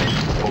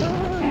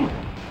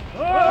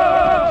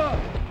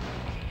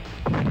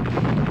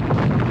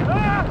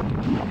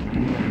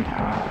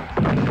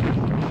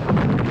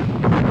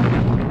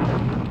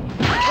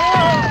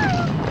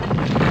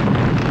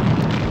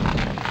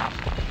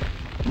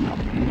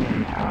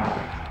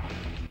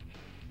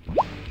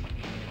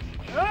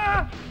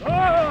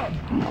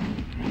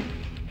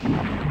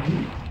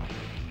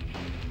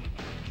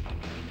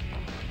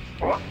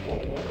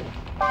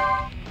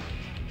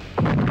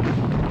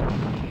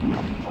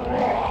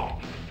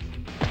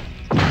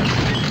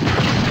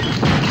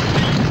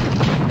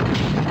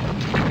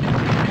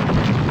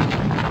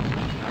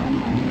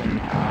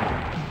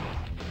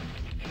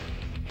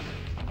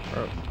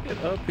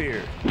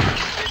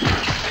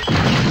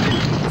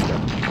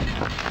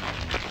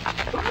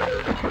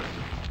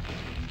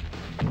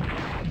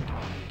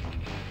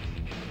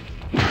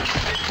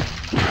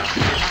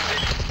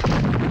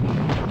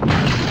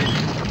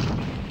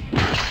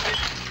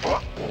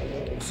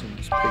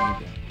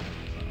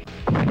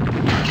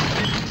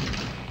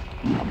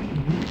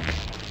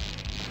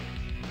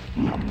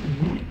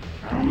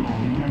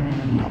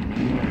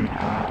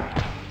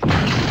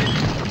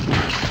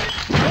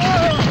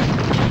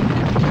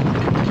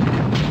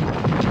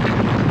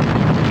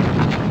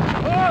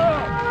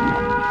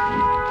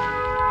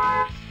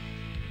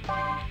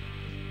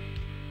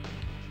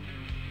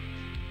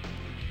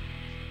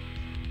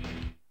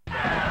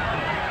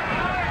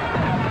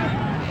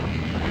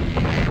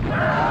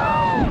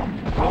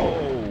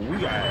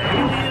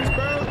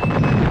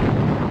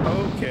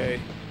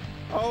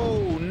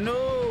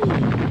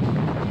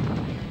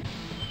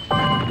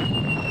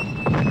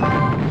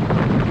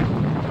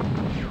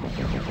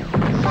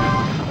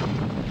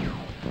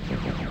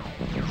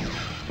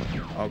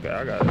 Okay,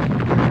 I got it.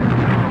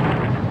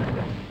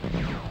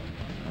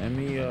 Let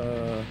me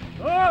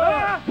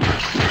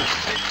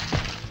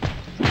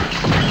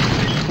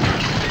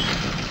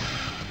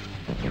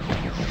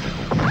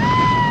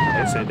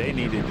They said they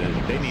needed the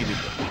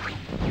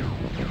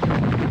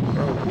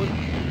Bro,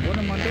 what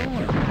am I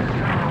doing?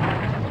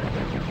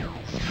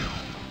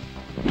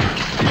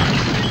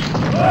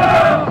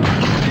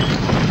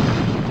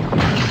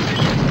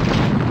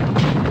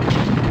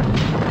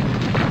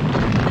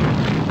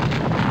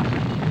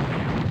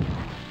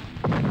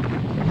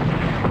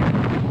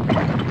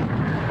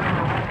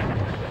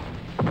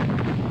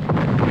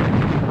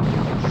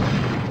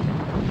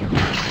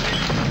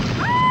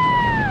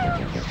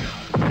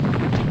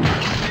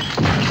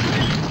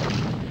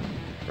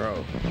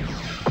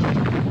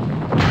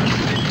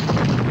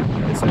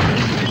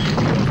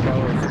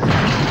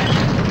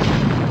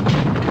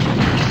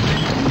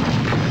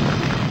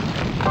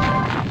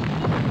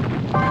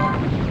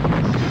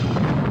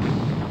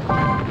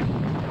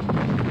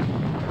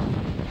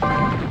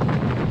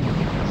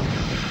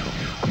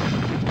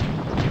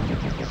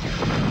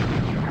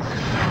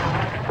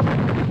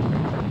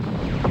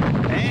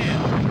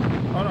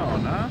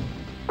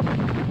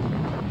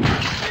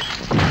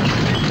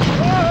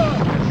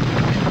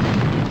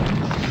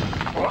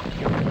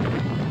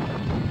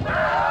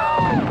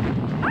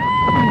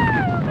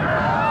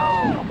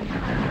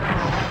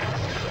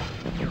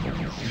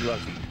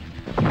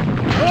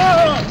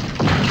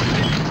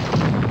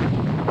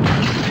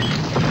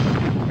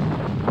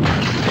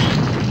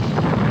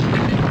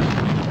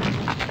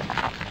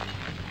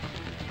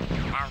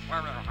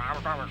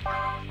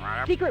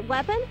 Secret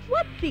weapon?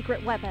 What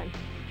secret weapon?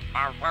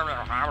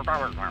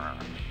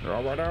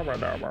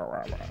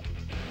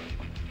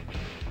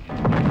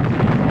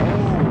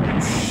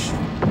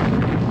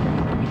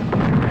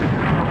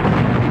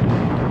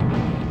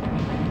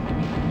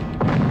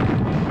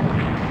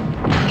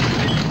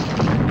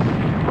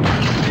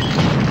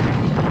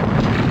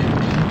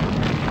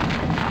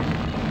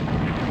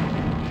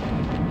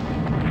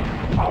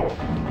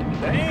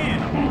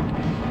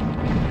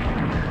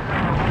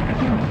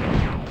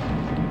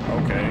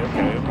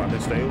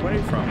 Stay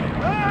away from it.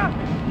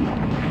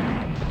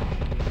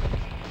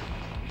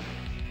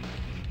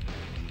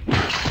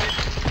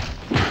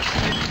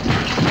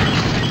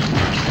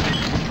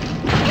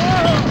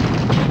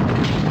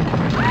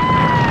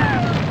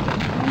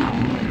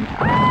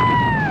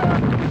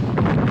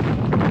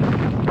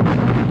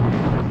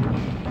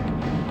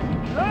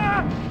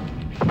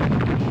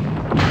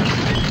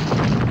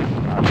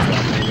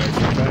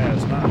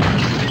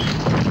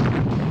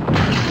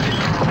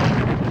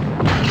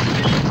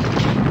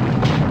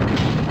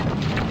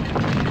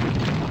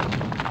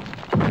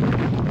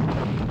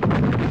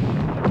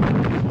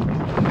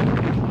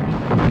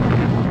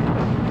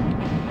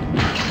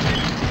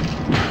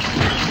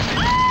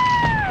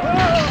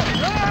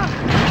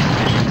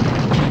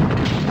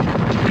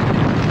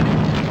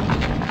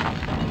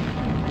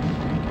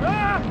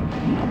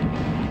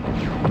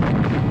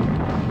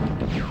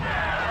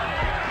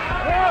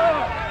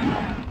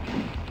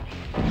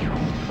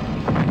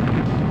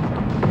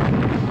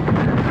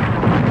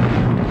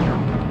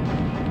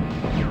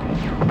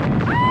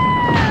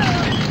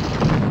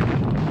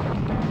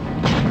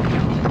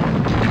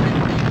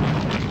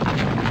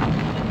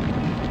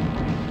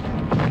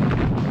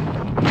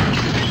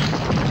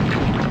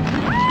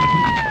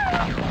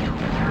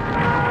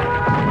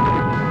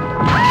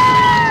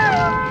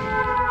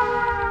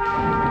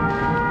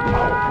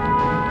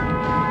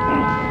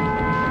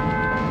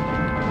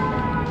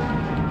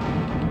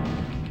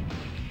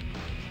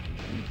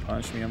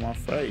 Punch me in my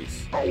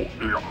face. I'm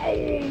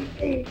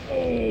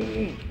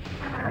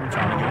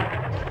trying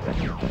to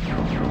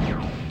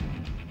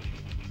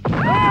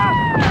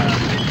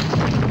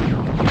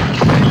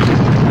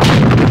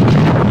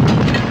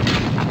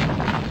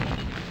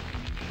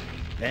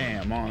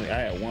Damn, I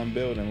had one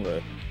building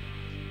left.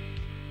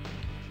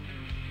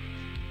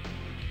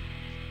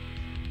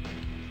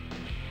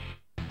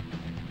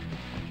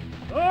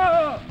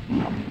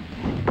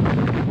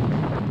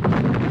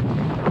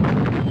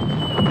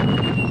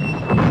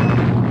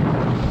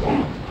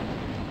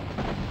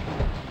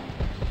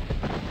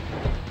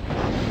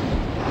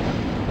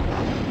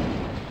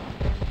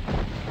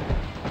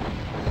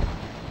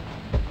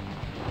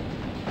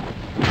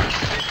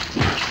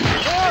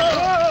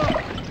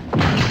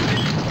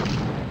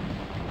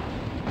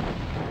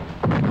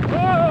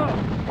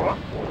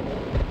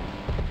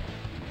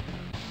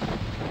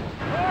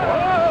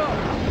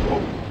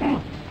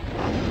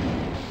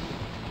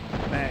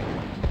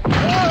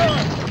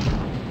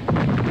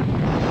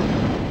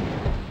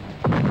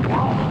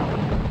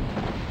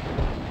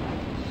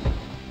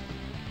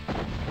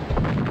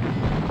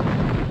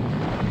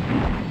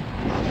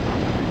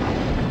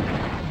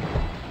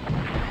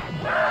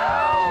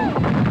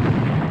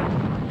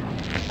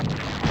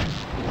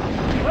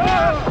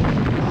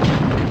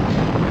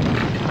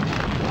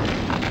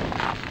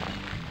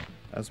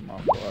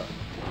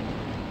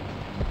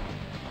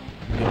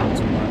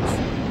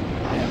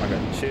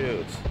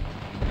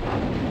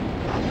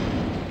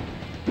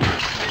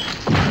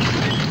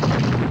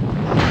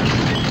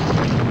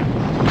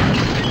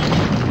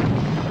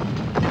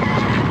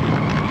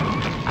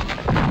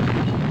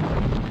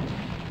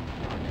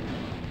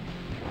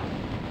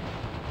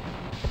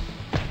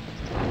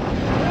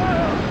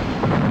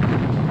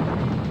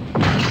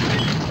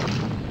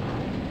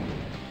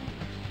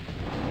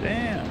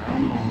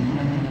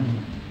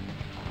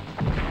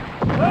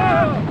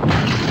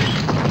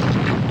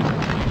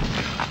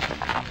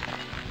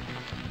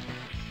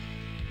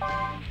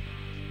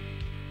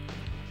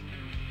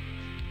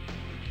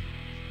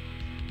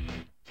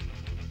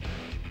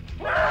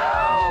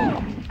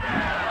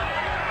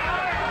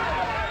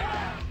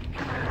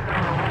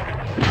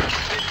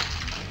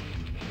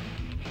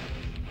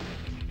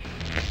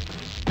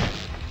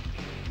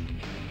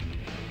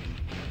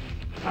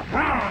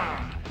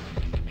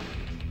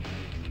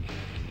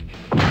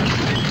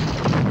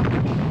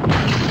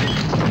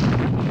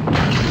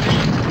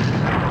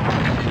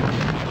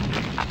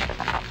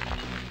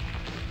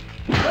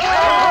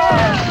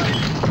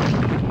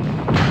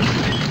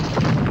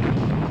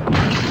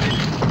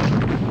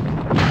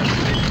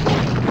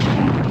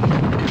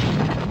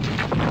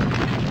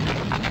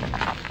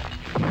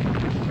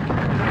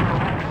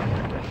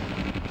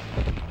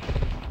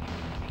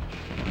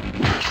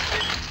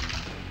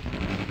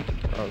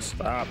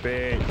 Stop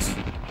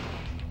it.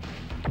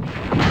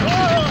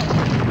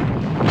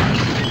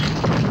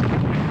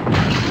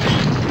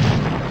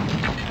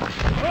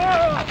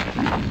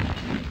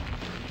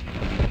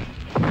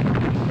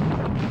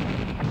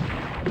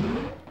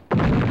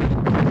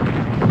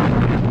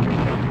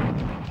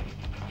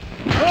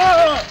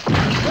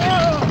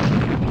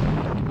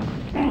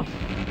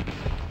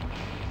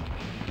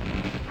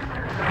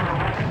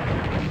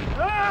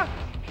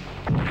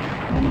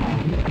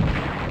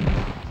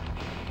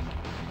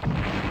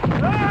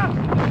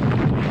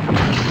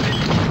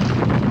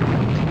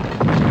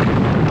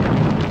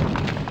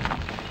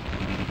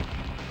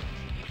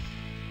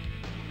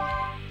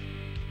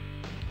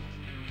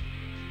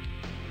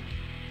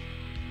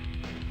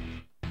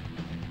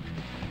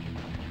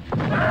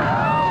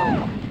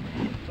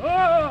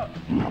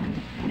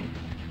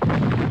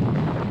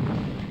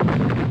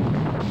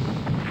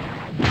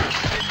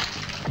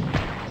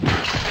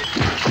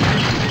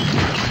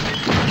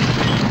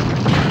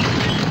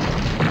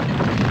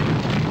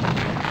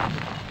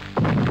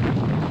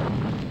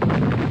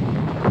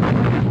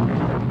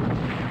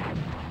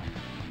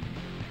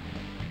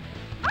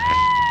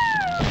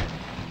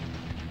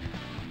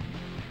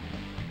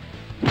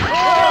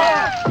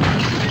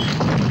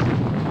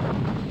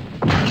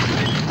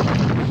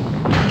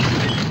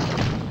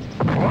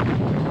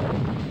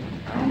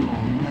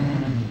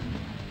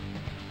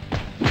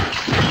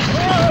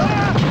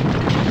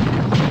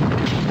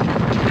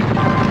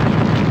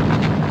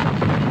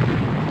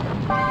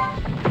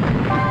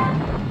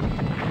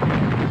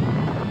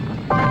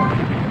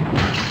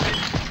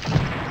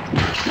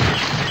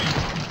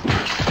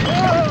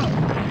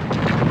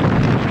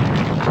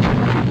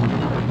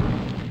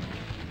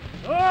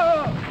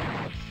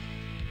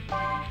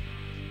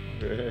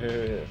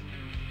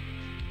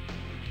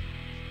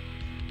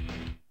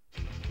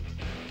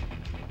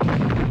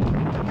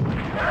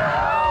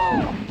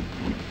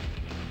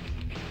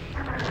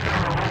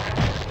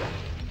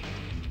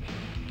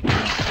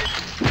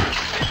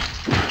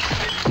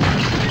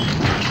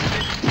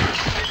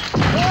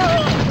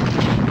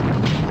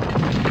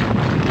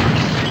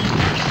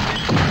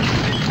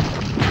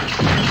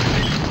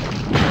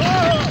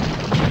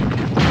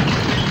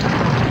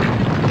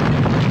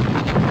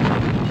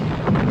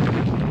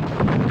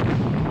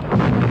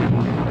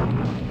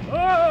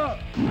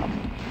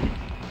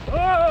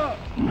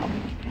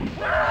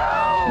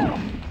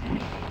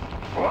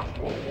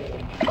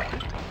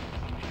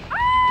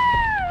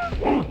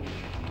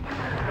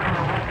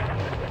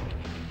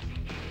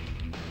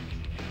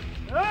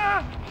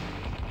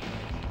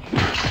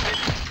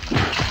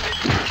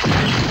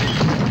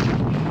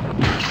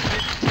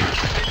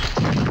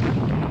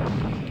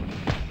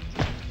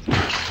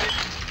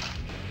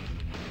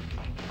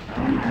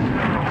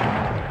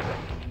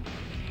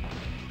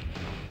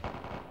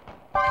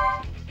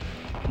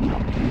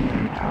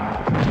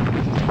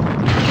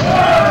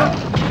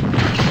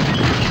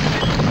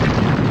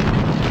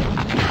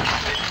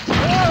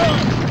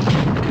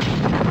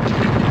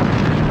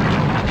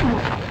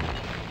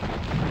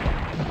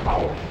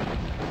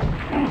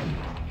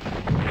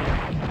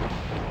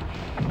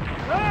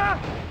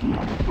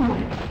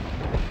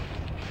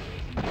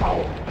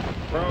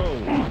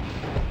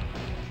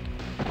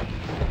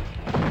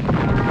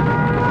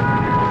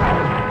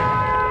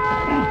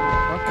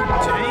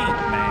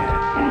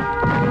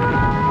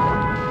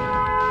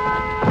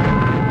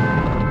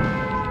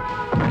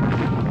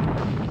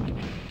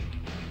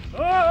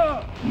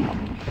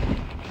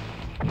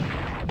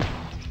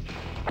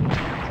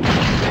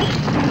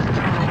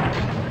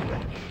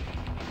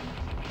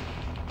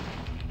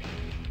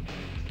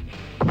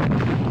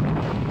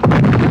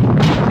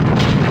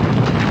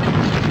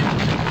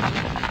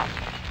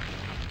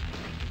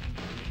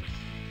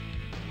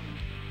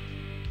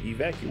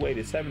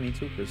 Evacuated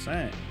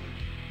 72%.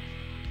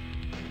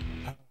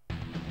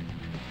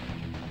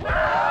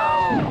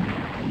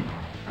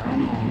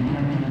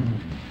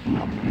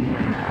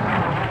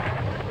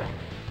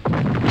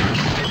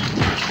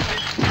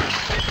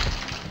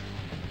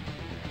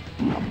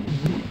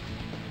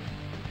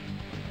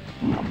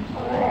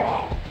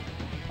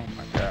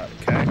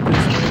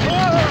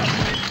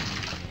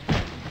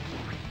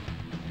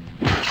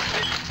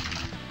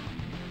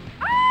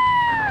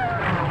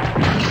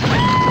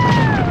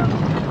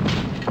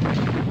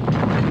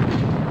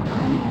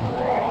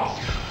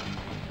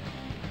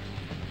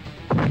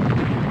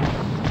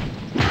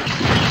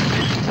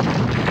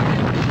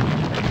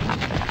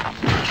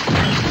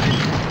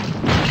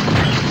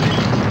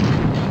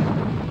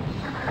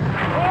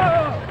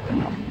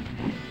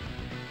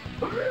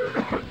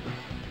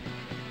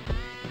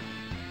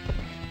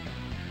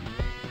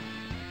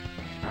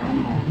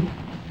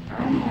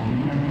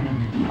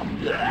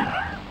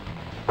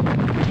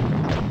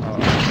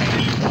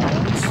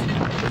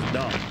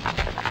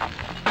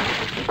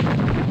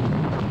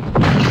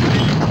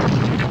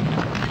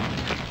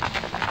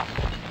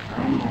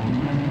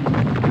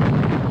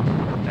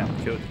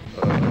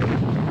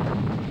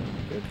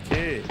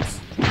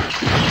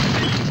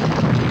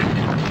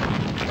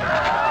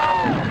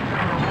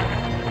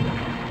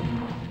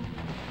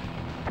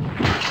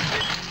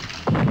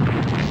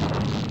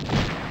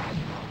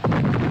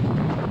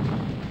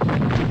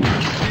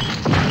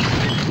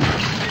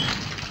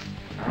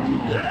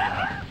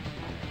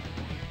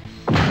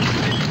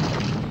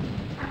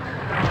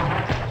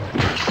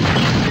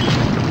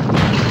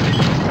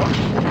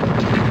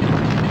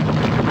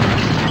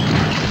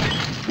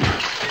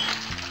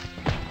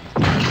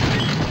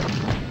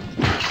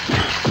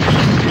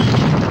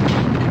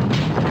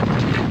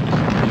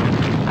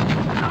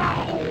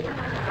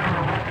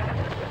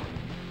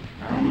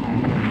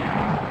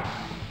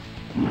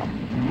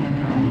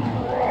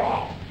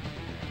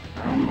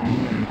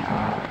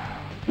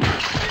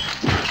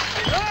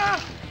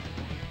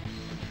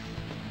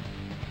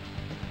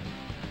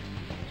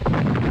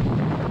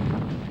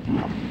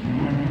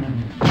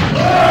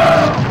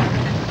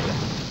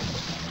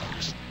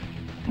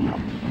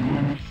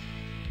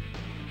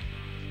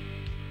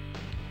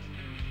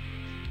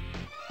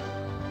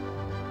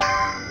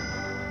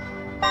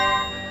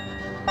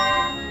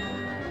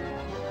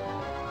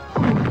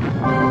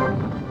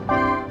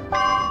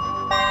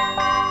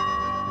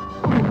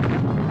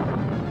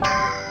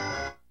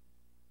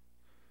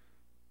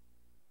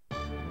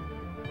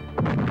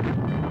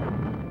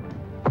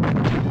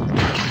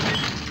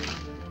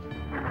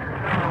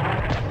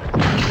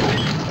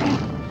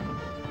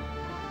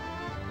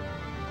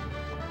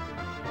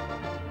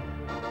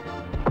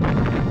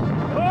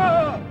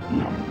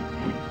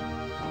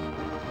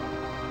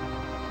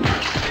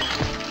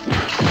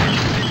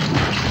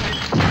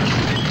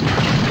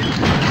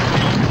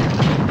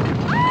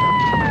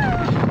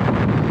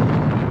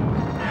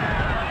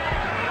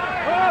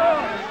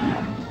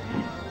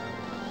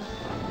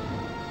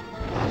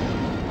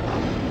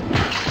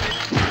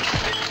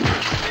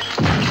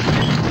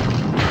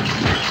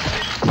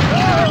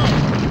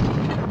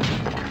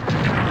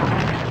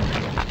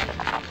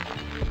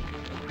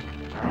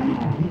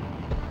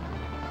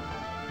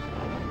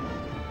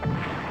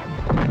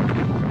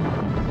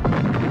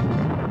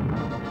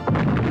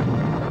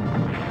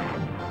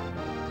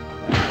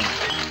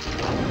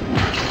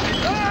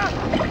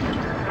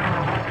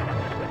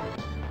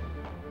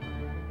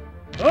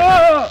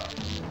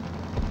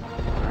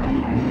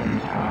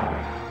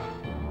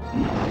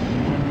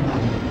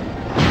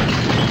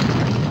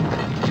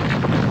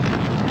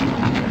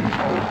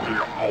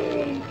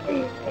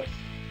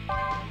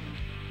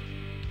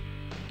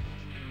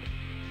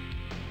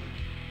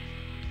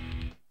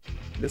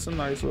 It's a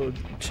nice little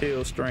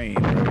chill stream,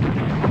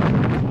 bro.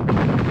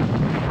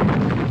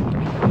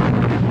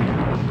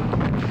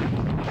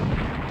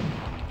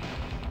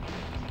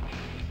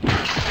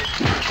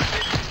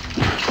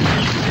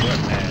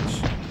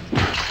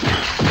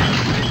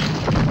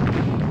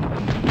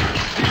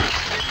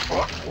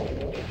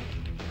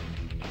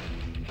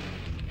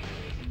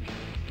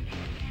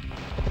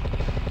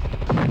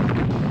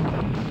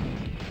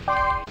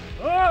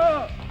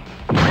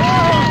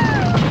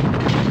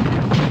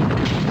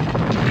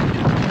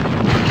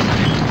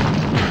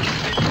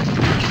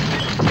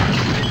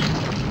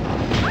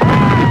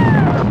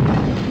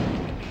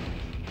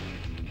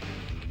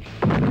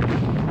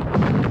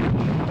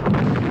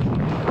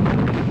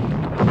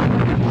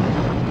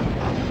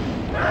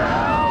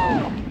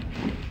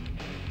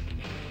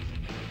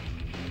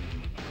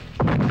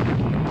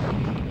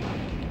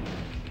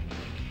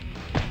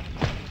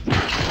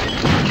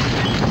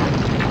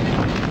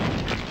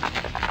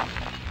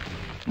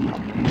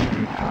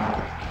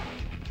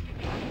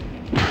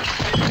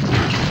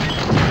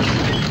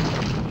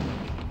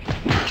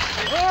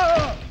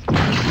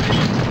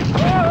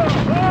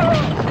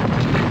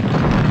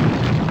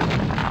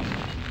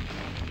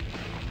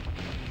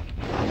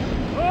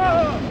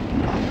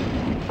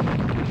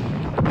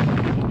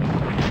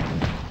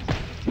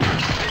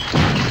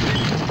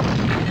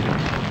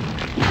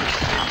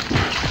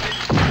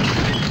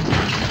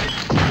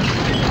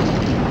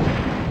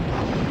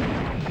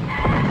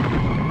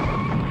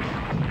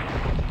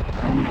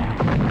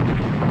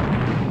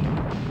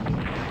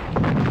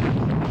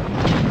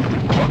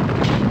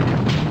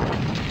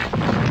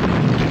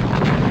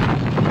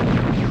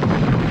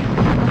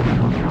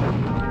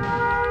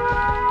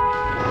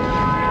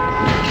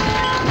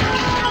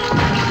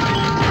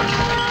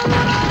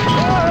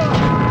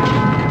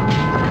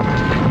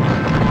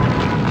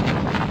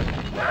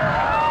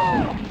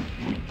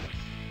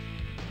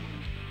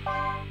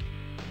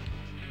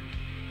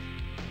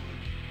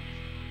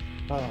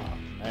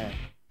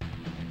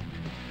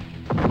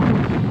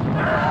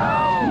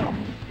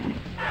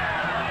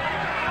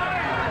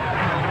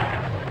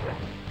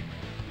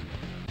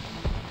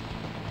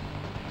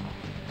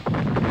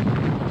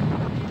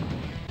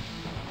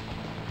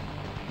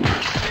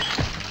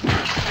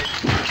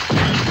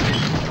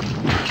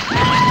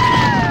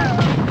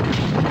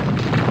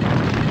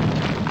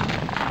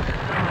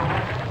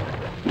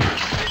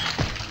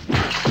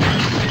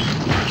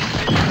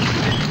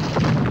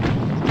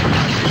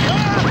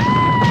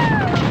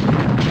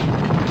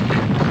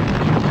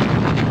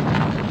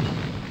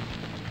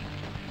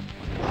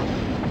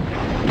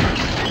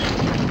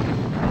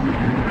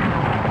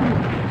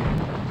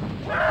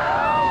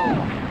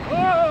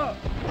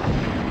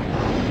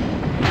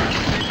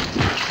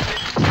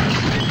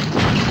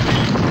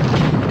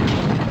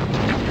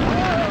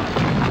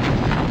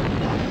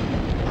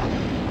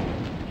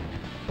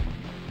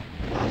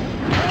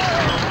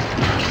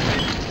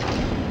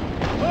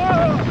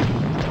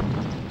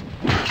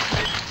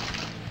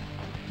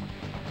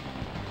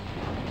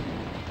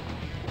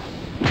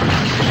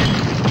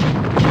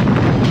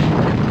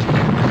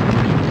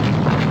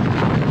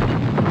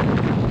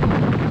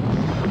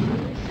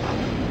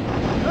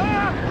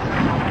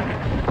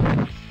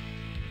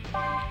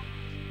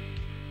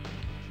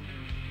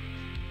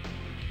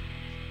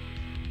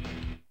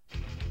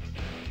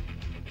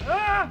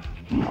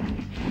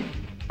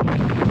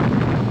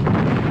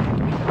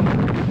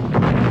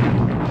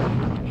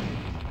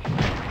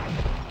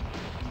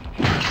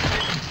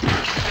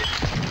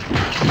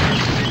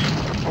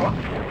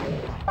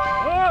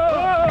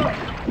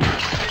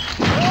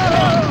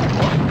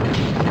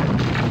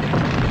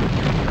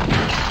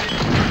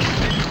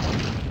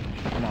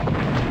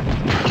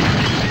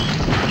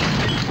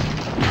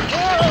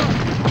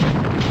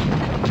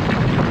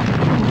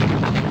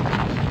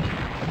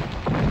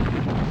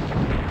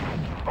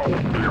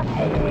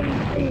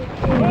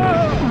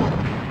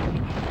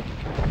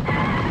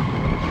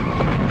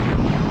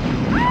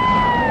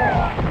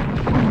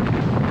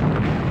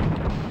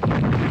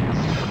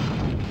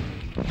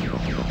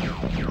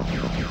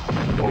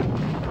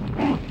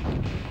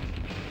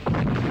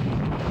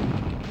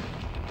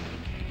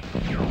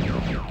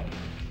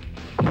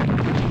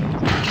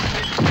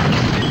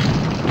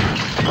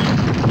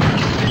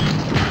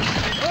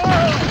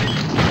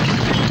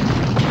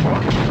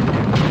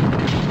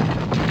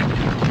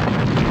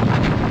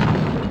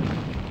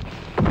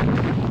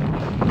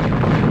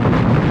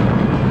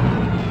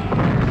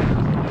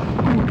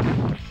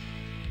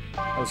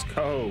 Let's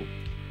go.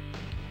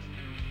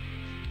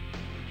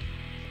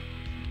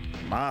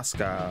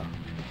 Moscow.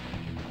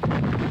 I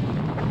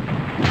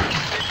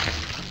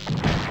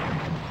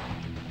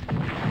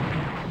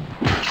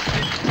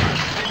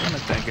want to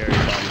thank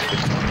everybody for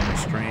joining the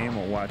stream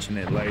or watching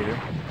it later.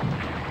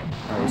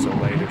 That was a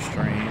later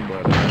stream,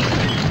 but I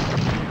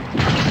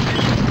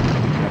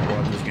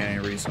bought this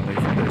game recently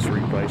from This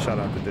Replay. Shout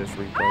out to This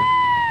Replay.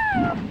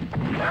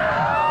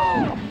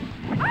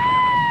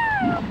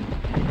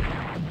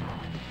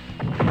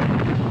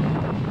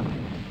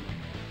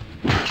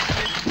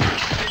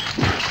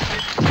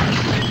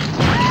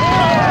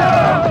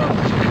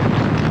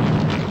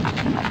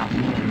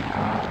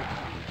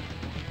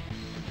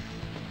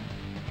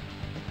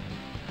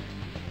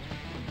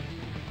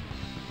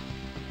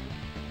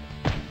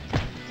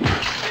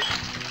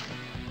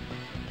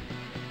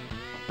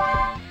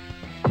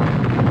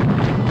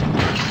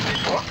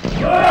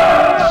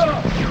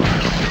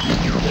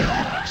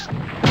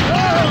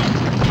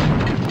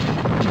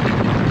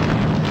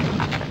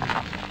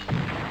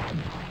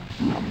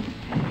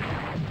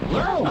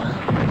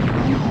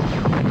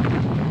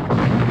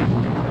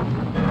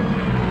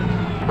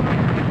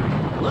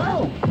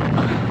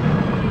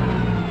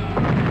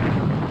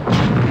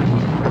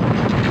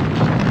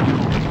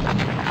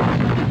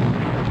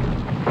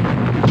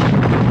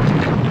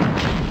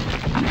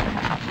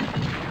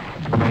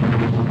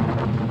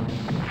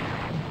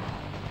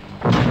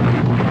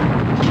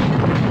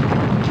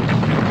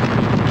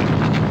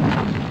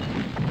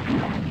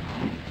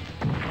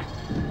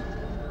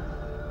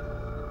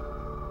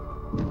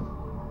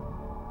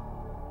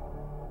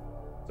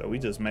 We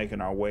just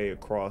making our way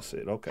across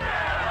it. Okay.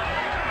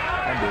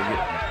 I dig it.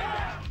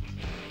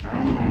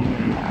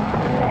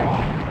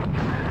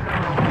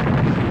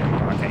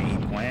 I can't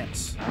eat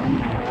plants.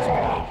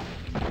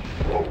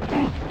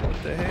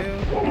 What the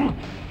hell?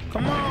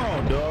 Come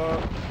on,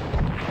 dog.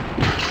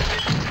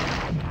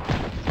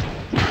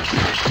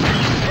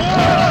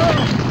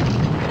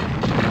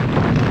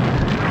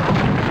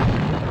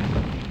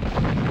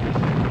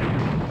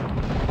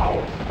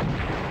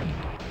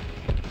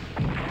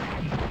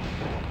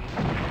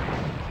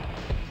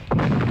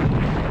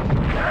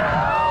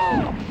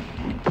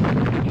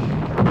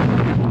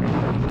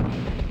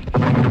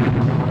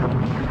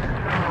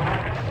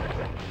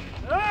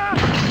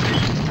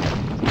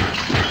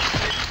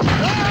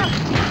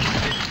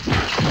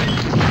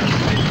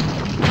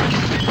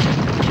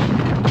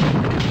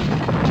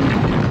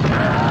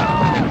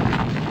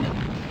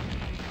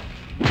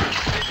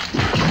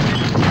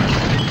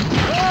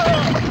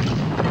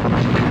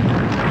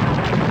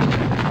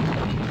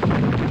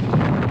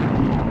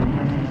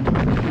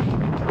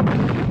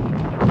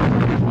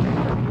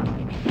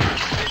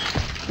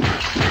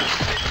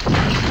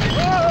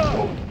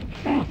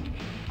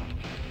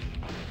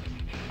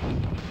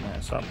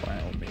 Stop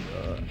playing with me,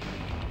 dog.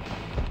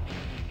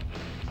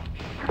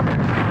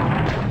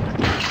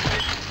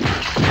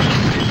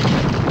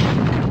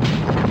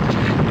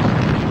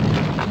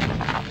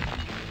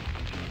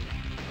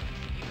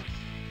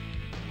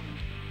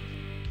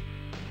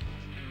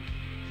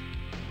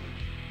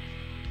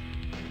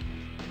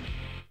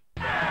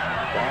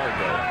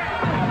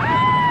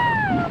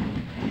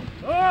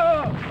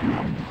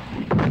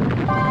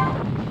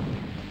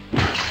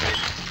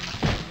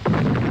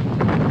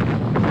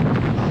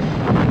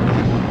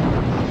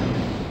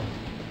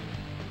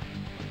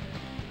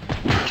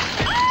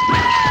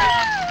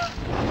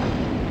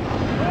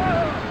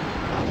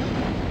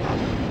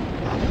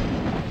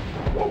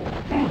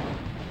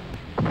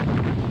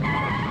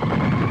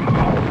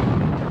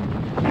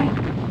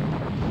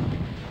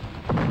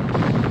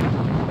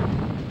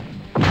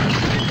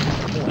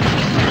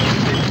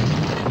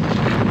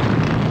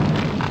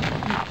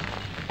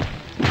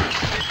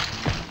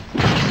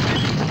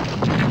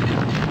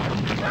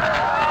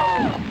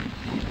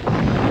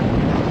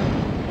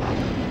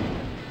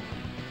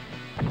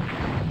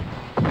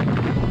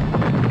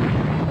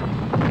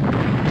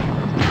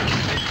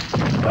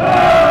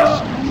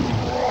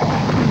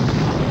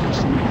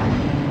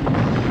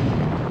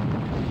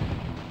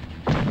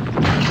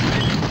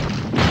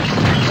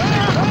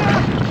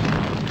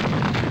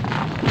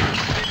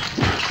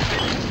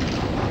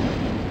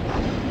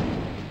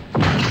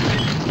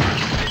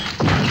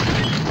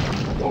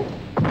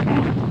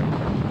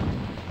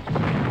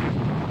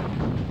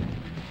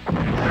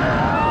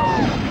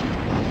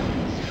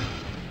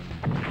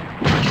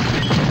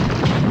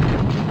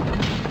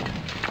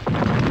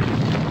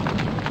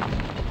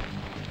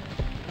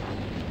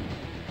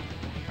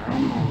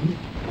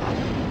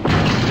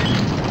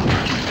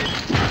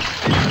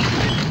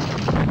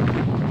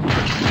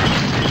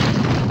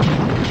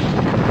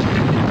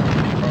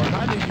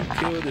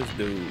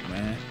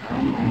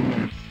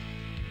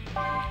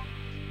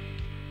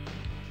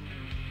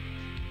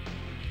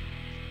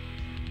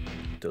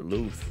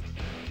 aloof.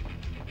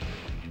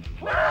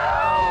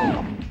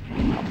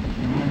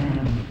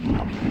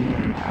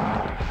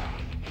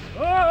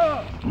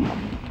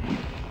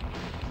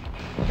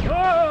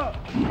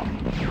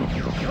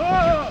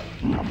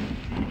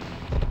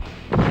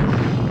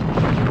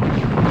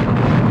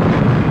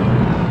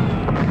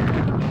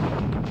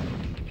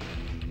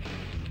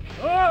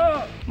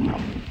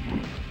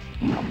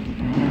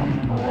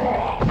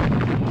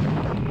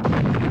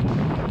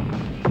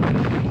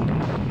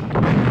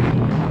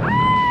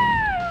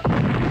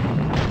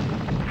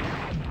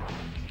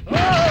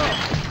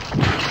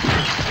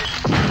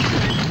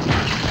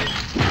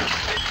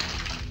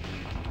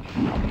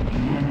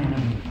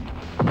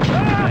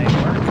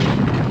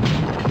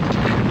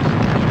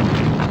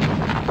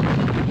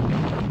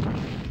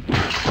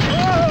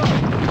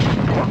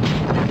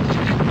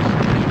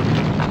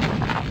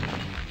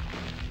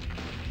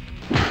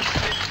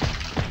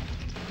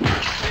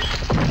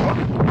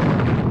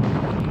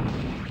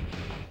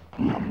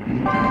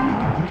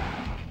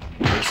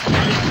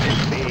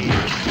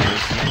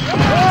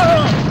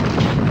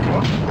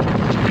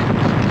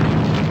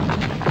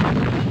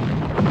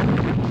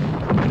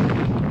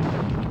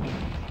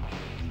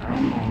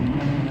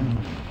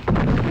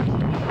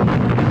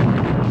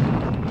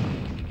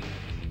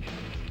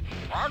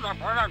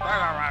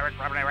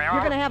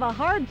 You're gonna have a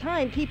hard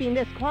time keeping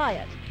this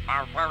quiet.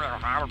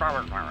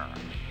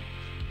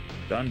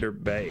 Thunder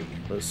Bay.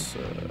 Let's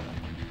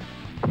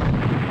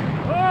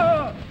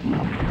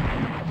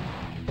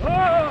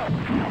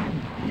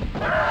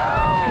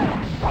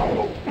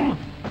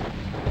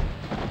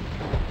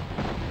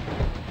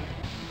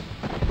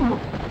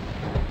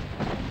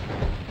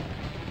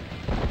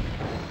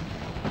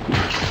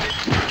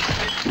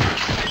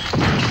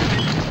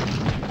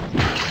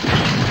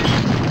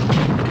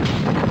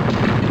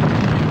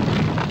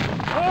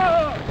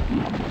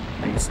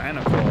hey,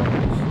 Santa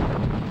Claus.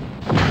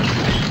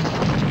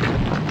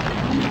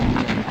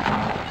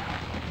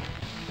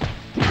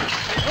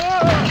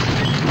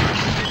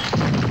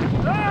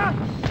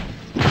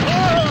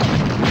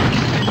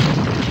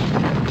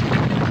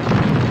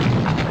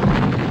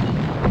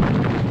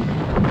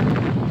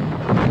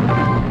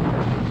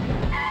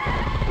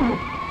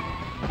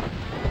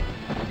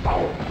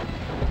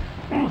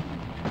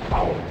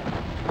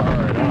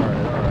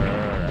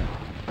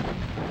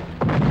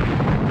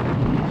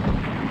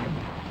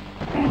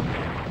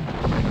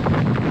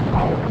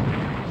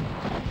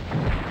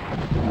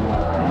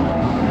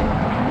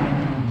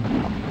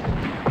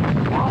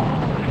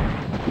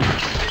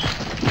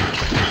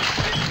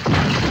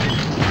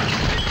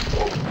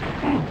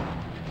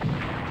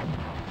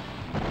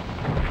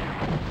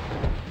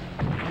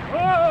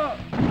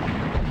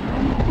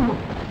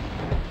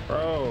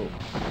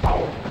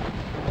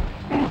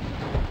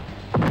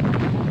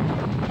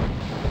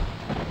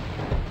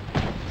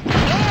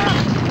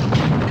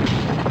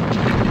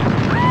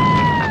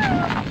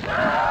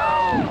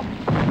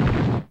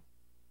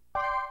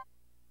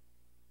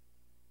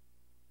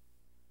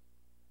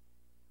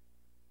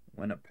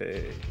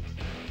 Winnipeg.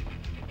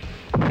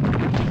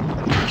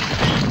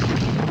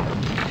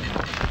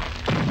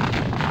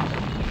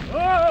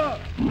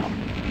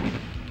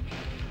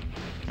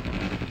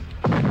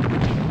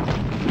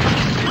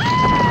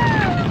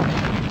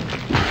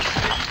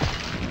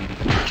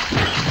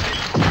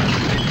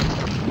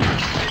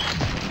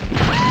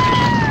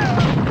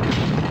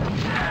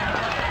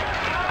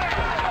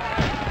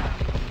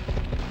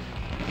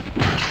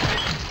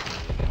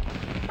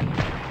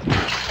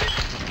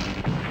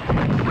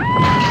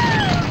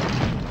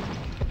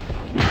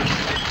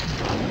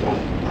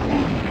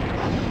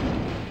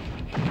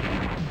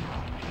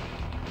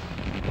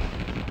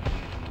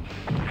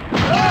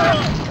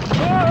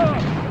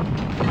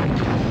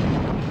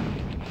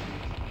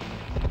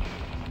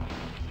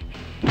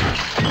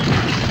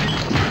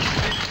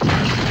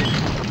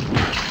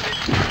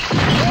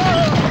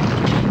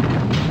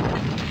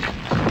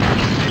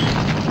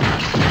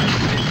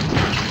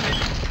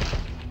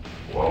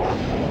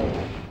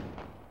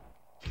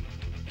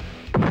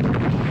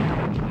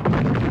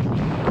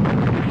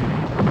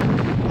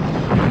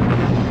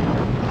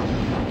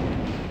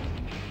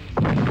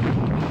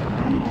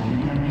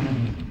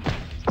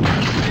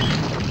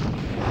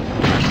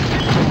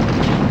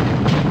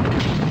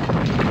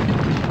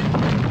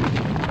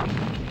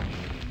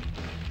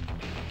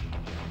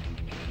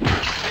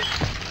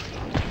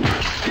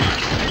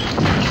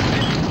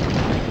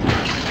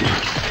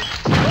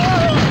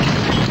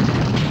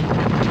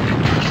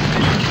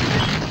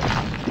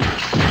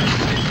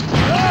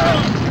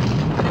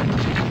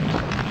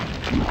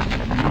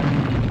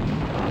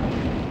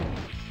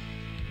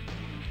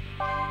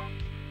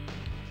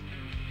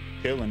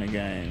 Killing the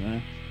game,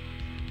 man.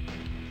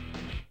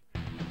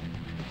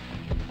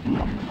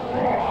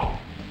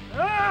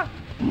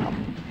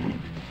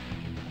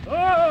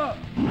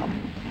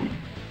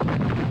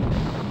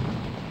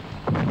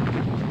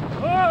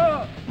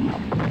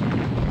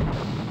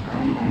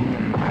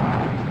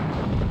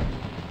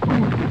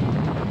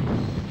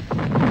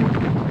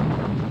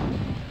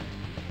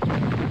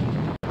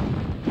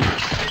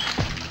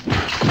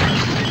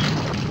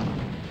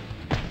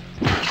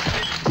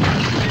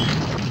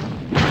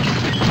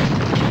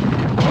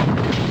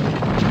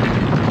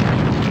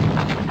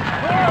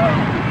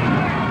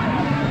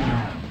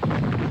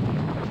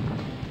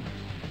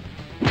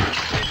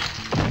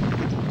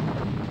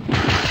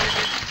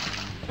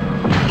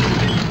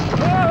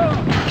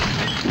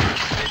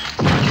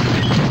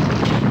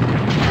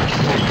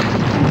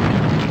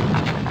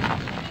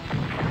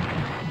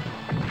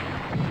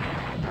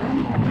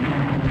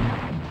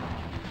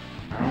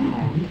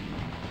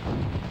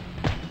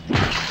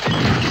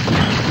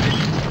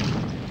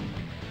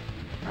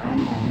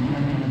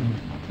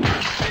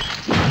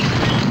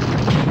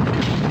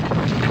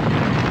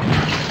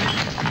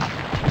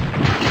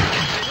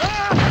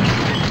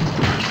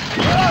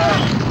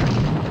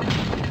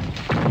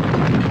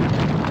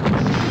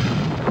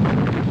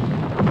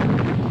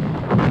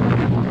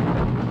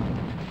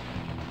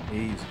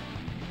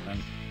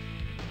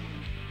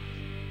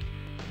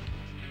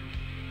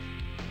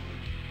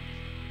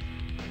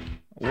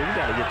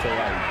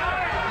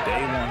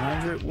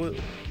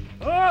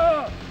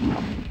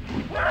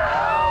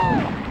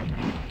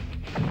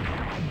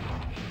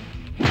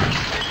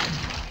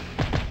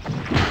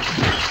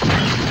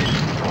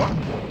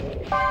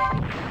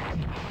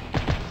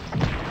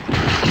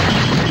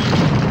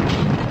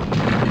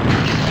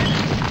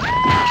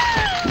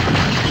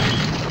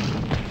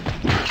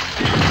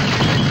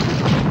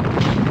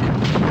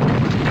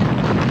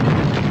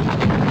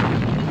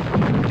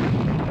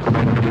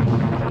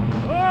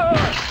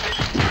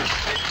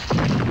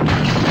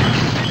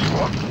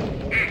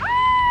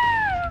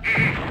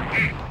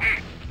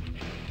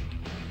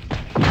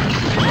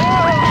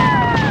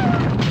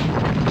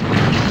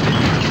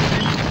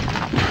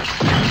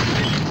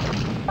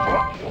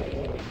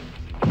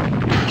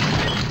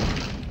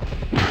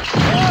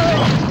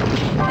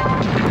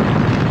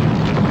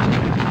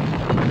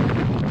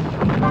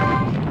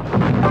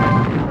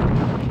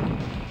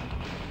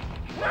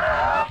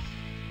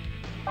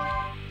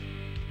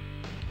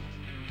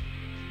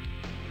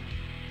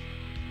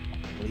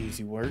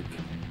 Easy work.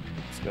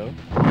 Let's go.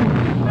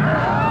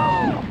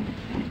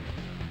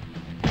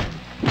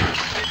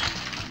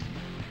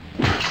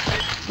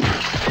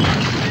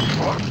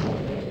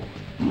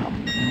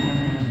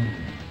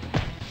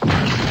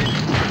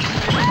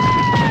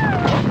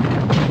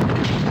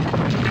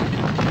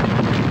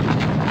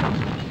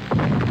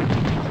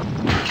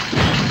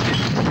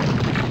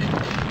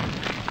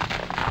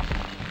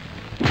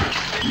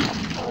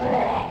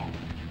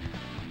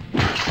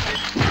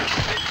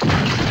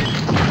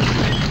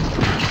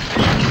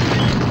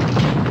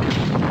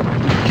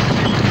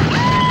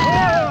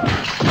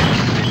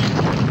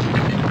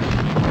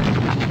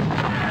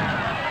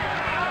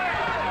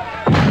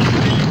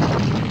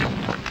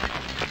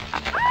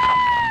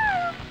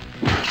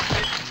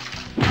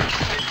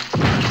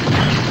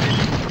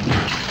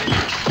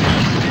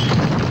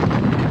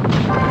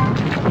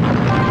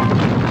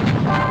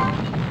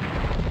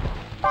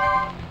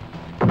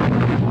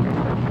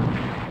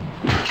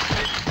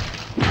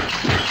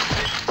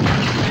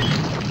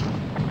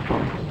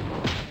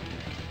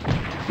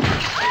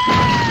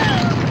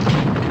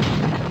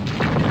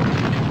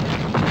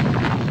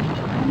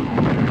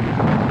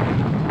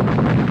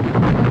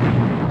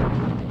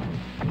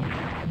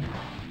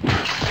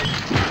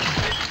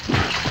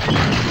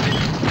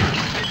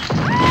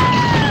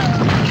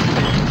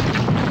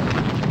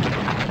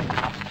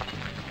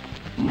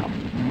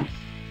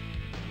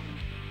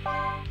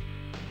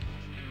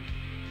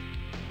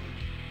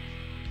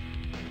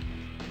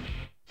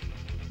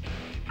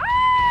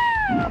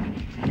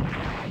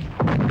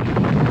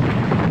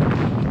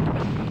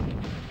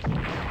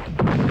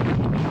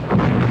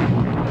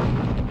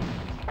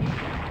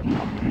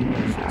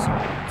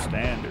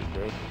 Standard,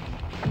 bro.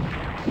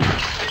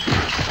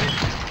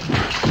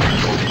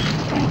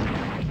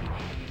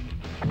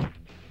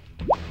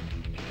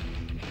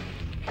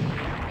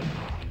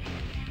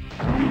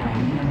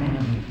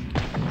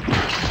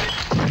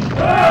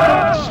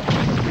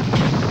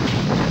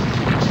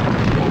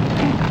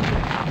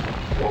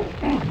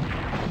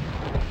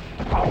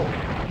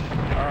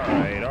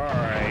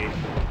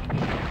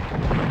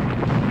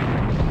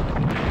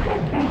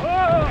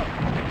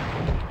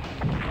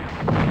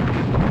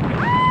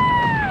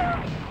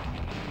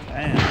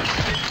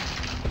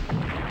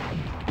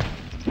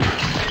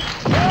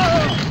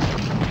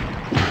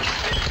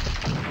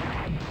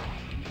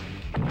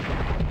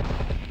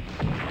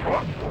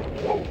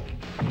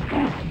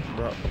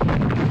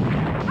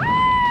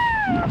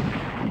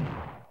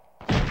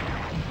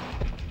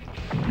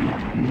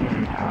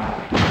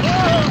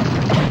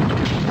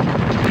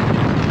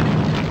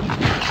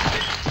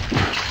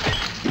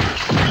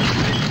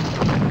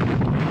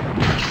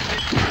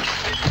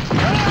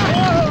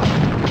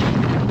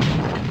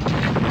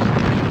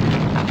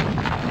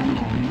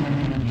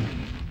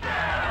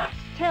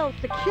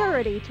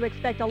 Security to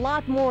expect a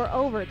lot more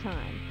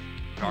overtime.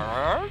 Come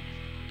on.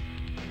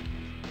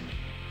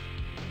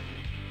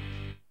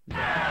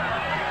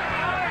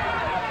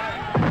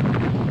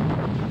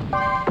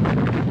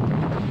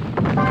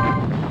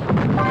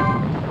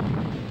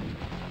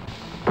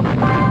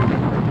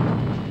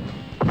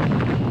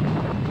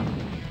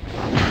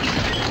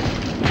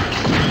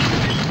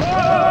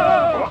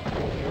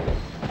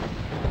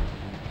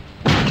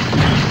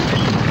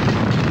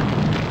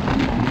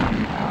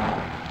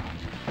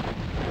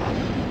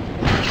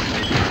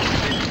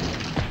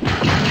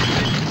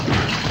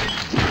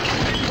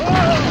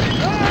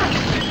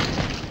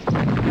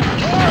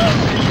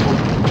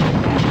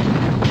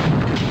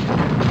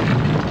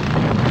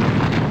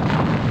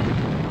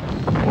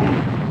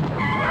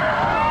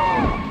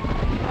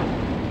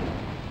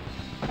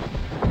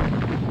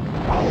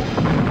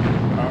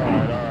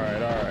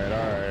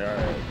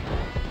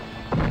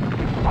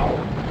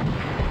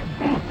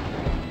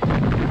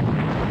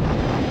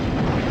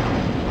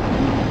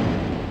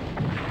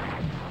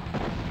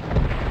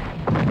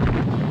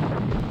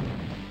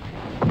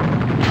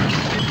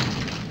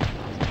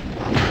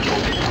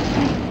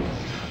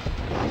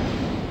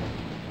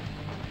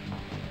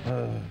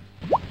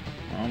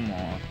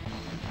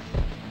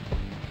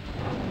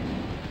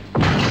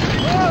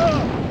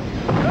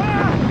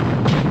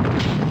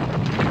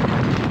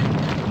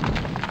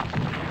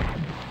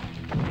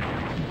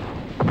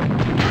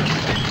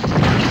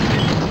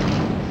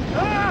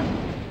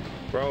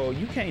 Bro,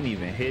 you can't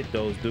even hit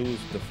those dudes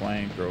with the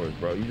flamethrowers,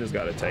 bro. You just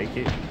gotta take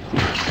it.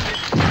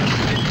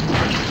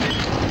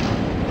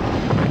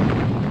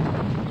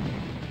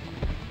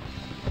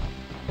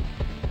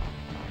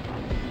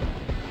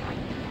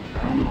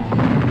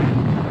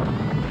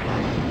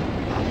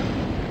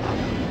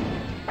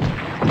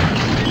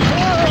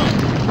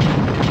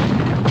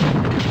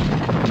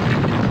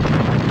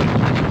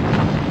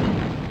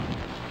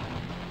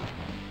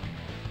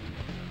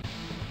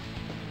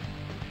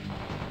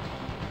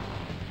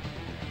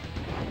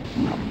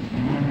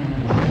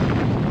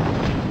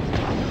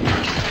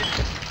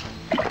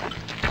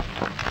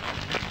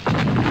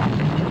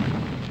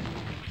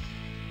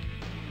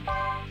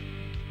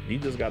 You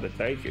just gotta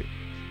take it.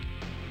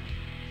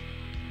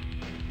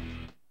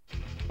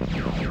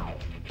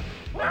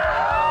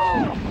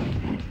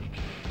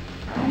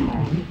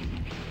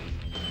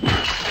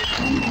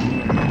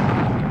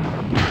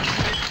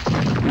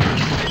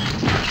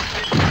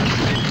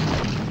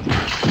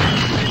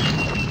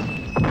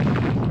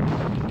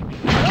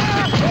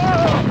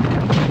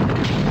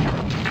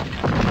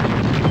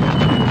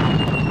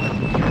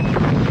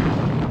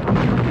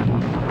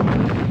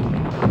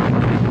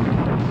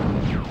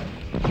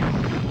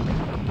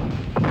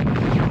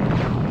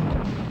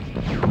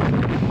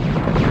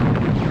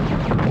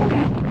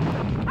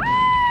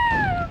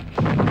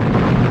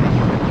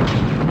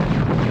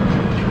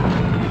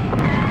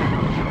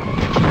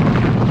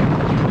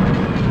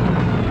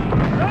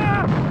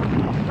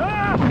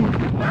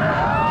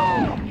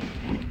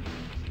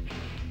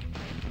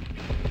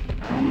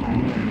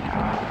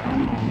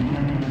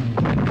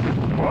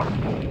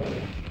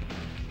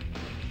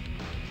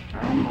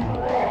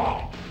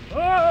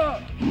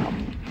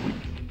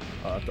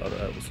 I thought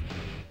that was.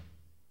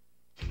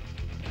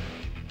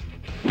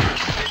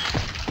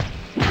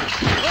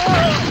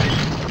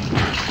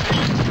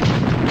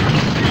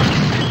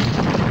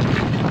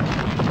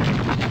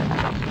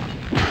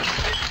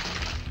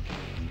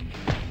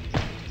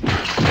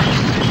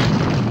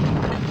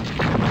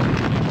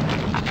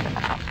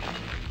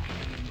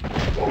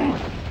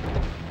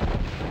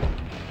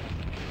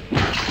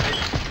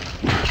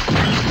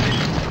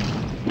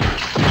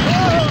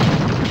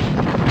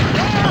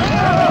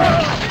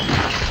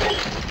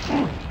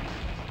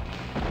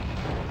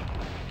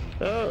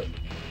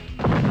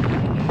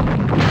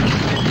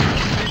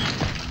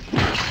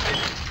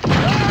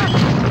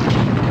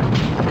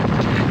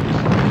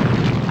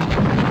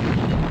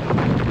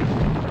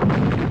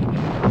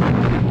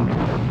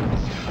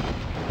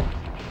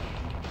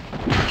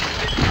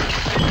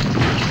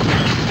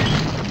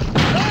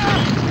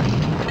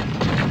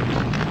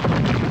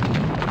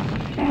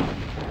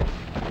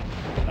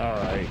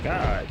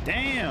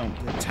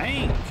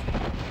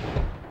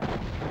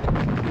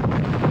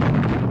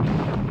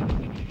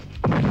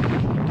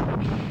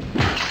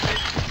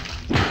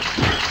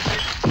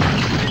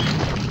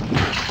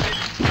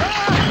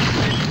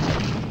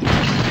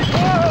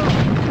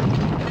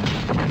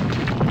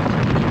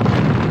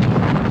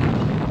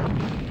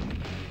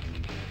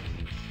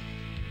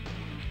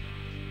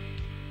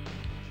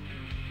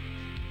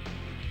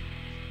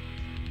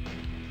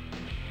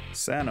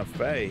 Santa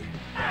Fe.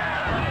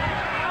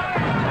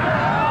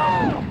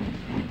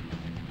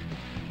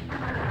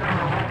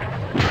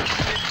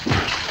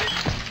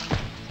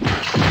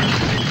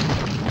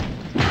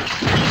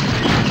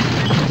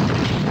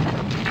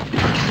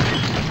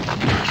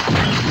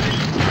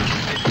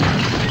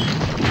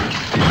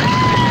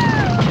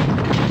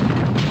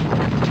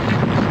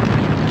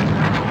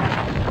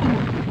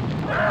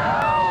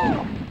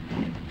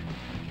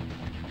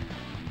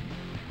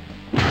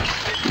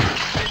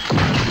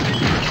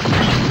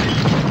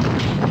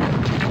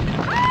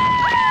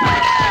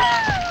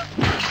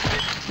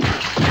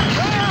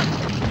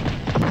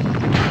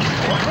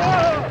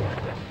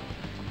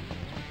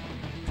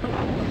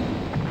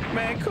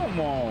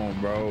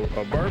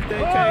 A birthday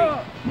cake?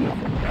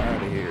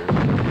 Out of here.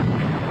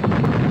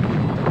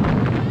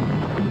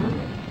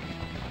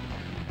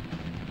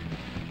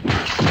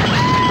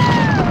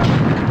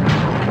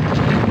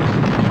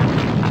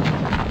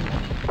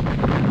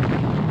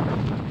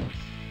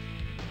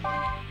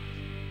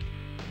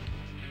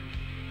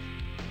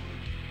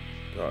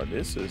 God,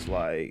 this is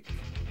like.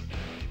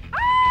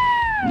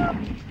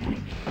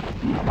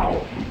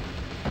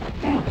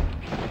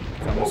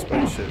 Come on,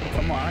 spaceship.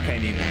 Come on, I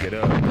can't even get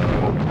up,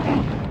 dog.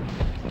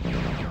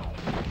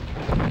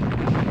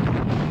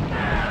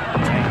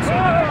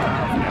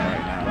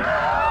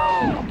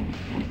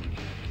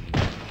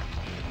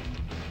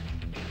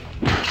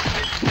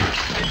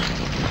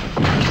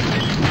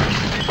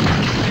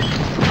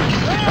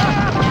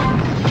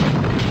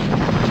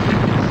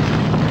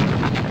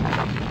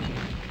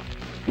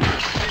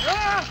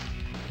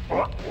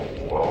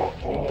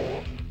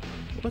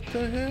 What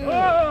the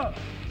hell?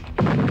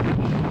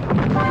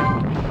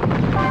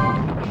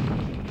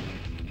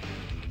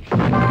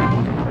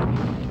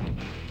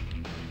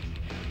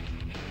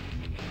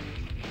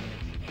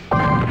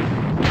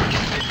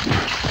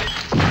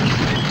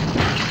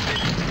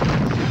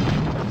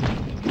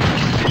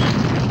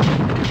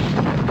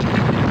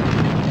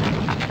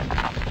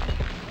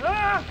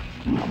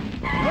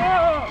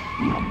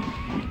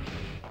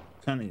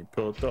 Honey,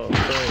 built up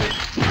crazy.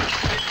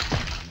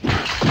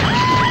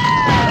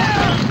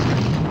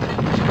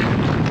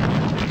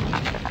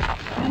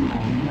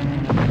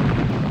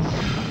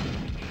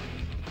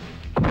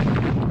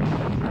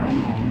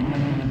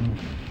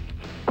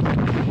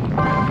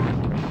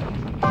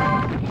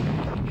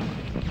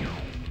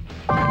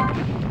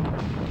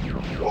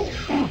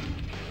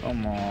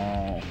 Come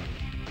on.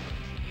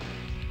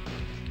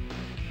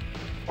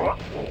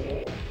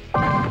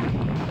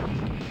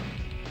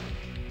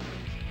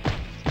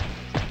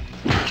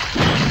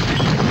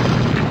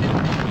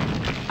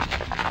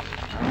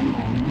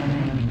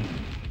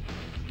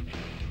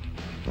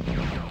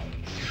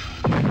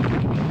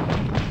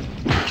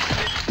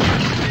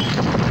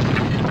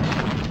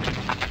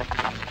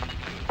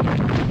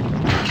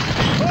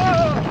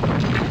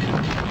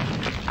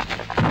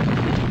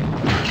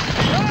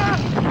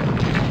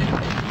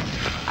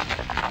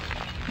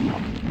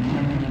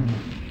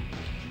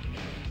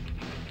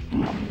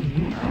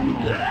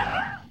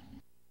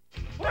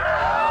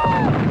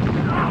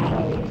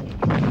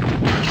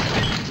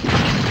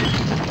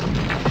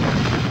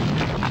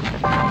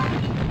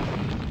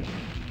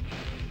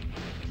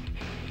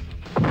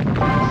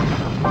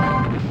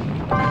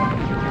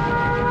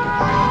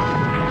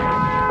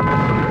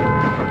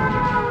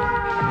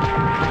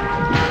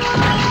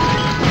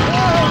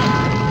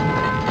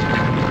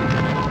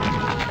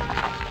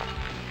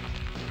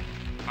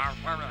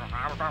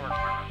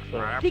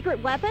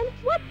 Secret weapon?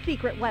 What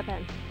secret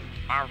weapon?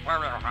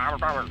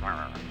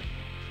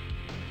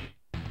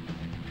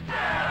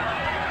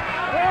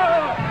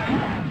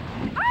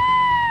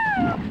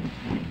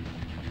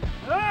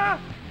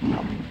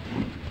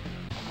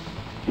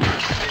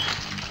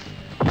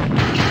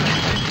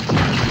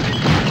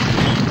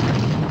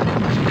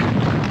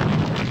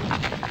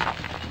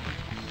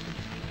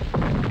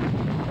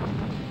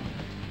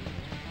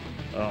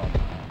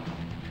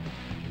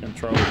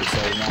 Controls are so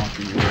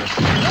wonky, bro.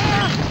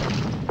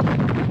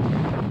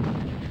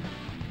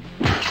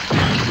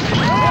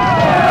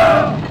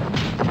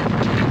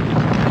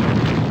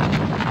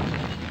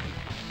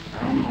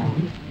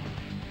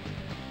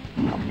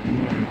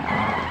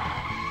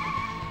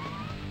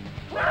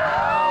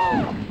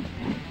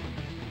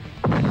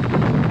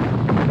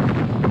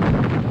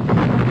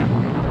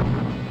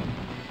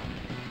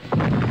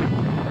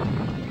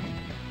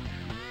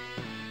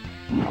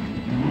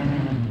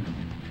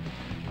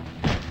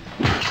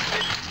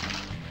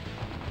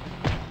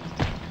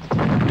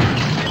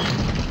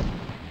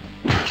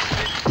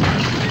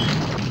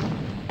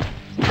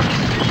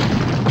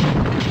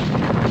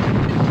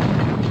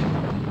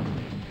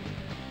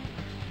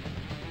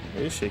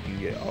 This shit can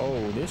get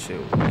old. This shit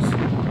was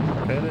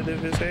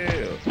competitive as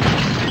hell.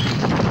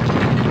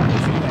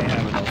 But you ain't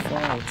having no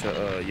fun with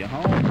your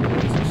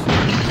homeboys and shit.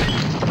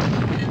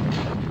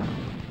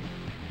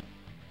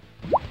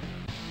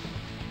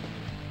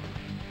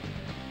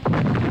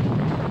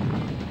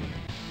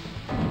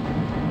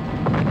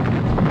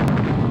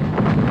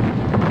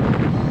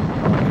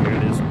 Oh, here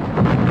it is.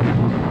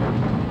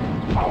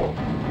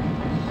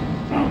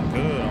 I'm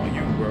good on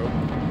you, bro.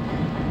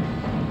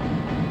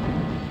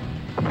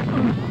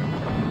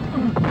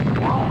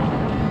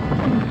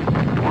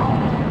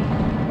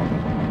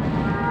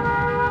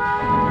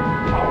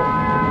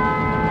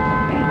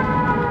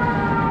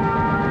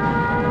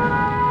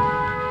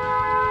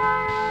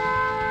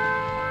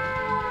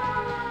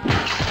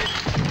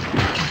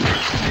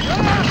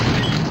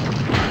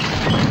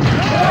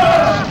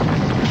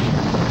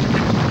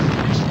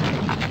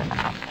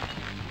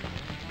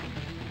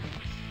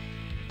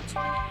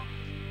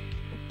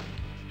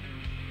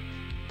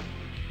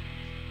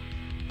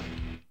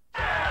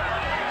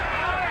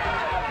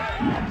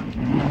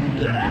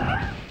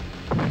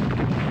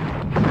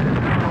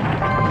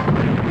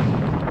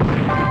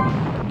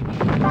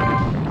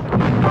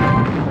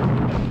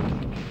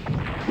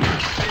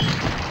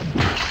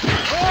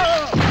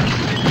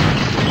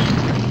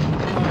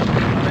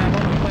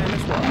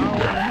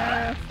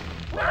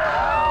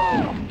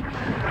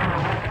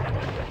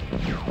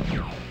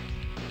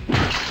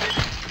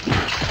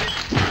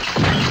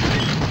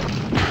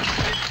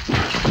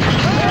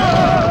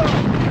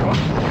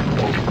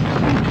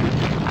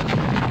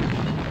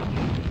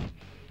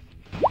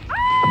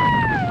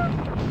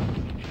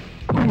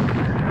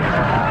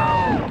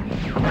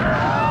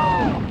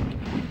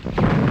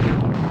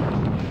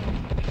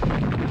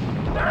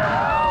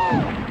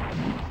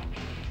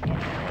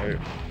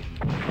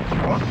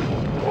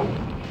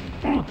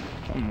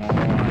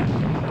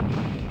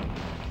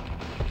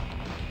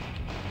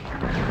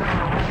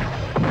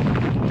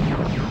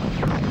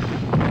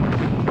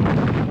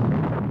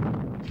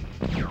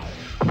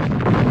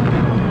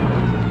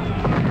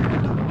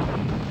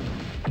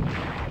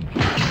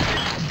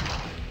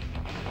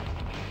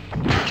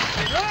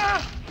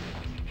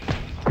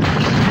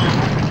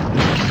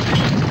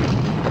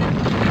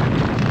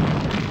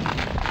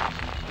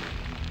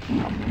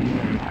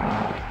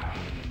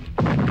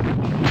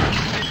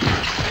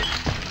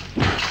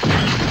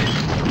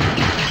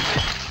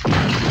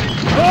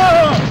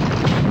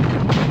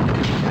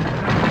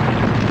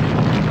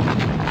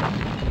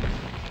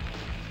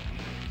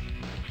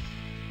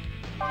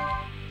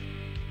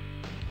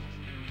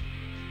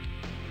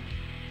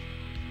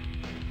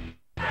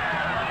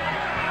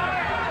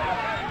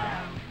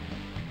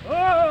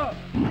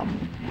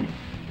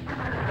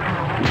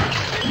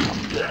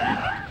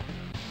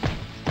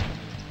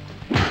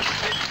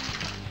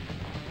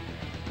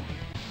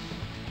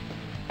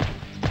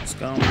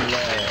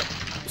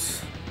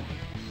 Scumlabs,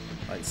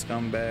 like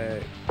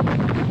scumbag. I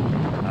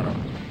don't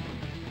know.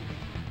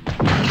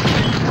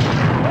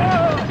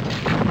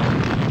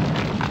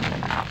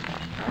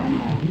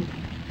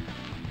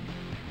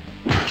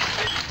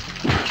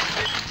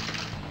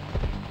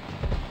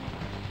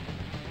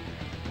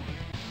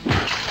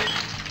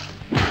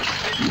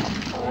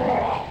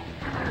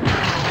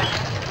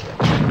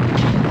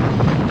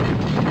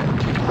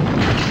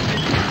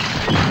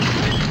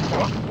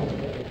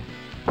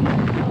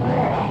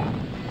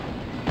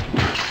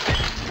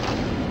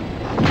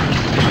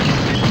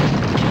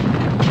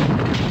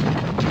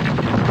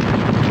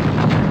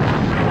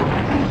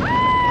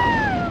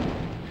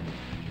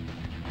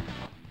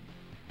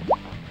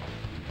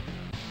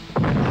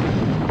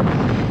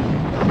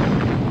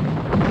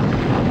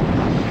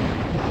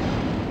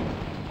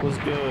 What's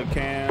good,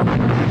 Cam?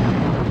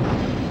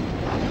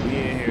 We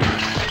in here,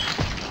 man.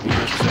 We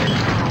just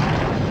chilling.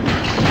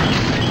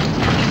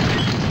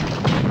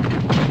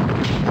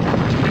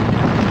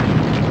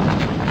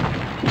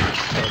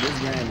 Oh, this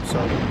game is so...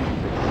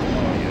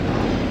 Oh, yeah.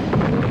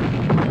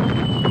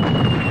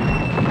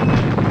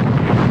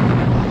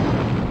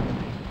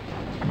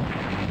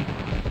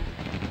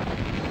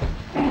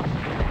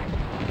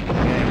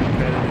 Game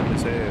competitive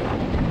as hell.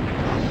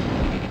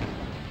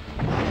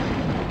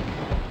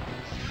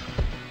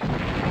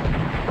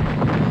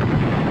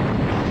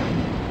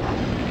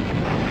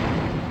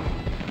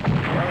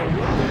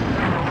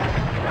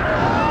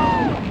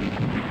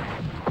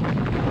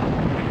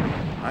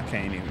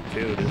 can't even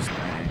kill this thing.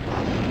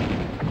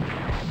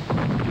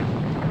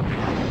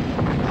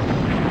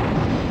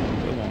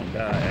 It won't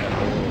die at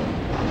all.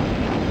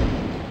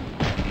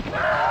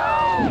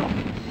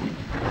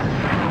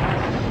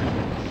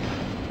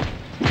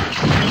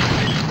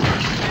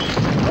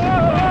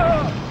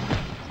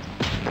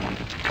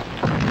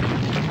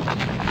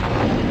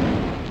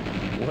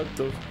 What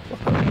the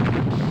fuck?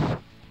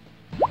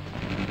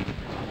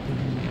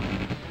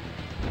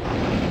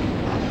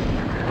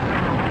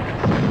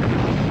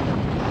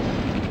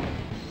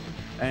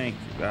 Thank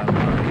you, God.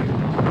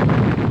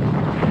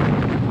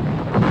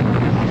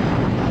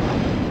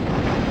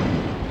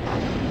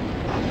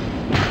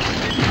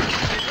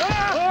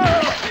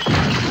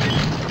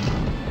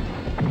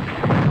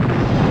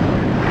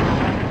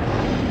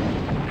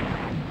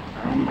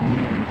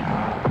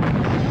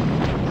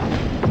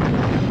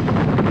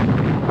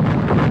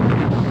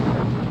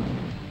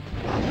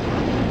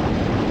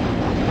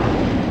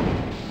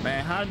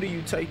 Man, how do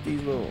you take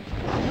these little...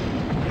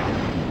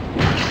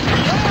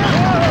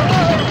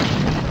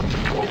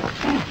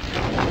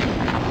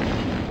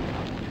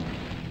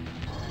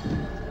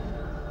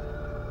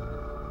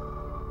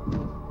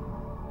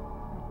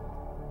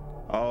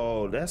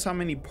 Oh, that's how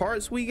many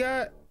parts we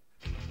got?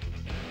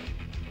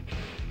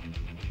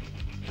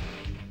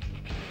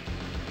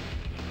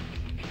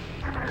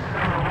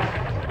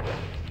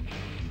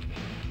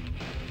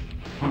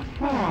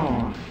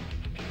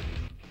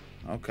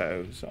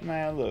 Okay, so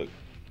man, look,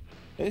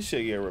 this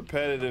shit get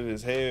repetitive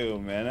as hell,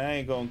 man. I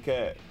ain't gonna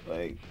cap.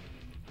 Like,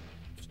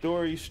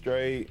 story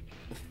straight.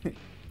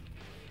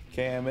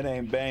 Cam, it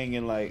ain't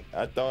banging like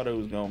I thought it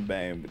was gonna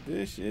bang, but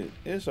this shit,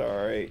 it's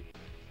alright.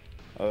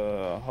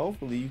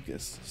 Hopefully you can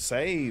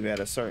save at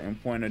a certain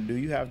point, or do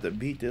you have to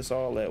beat this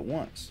all at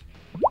once?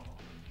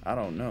 I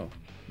don't know,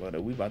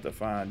 but we about to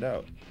find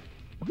out.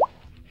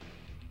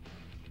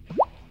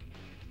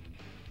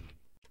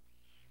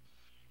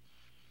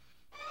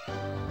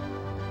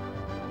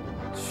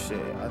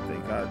 Shit, I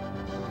think the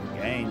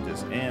game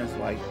just ends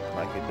like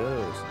it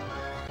does.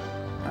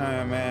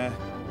 Alright, man.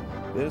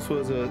 This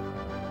was a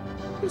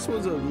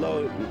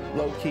low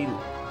key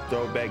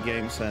throwback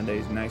game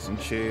Sundays, nice and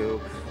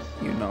chill.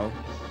 You know,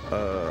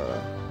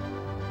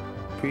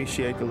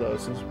 appreciate the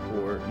love and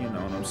support. You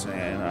know what I'm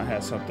saying? I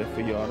had something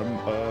for y'all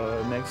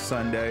next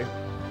Sunday.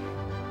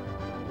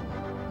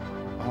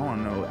 I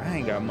don't know. I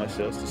ain't got much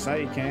else to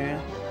say,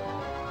 Cam.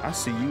 I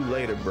see you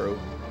later, bro.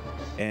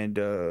 And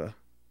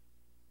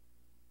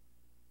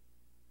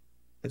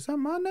is that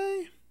my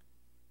name?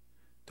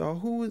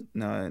 Dog, who is?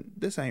 Nah,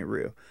 this ain't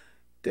real.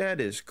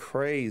 That is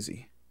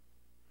crazy.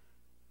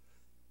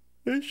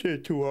 This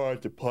shit too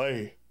hard to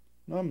play.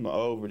 I'm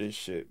over this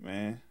shit,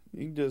 man.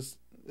 You just,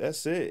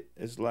 that's it.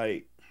 It's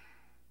like,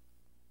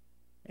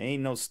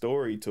 ain't no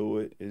story to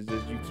it. It's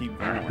just you keep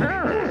going. Get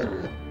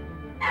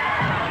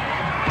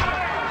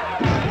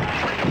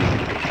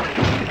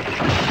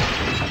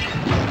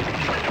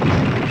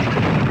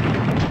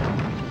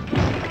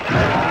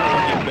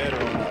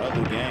better on the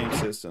other game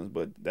systems,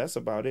 but that's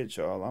about it,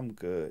 y'all. I'm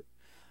good.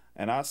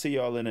 And I'll see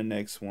y'all in the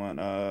next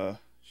one.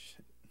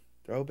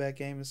 Throwback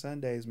Gaming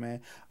Sundays,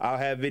 man. I'll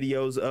have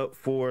videos up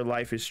for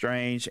Life is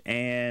Strange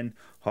and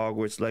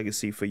Hogwarts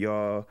Legacy for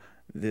y'all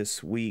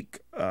this week.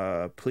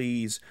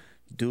 Please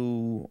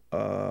do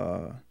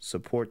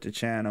support the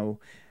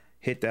channel.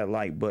 Hit that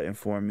like button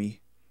for me.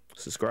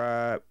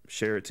 Subscribe,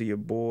 share it to your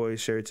boys,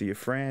 share it to your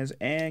friends,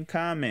 and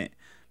comment,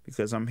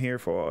 because I'm here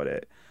for all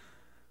that.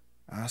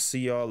 I'll see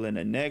y'all in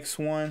the next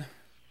one.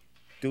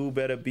 Do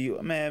better be,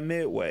 man,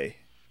 Midway.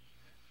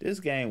 This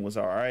game was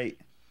alright,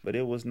 but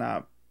it was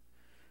not.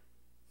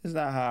 It's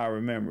not how I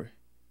remember.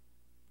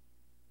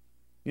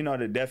 You know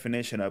the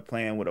definition of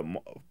playing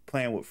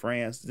with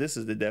friends. This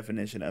is the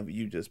definition of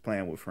you just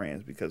playing with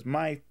friends, because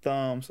my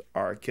thumbs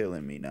are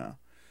killing me now.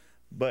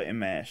 Button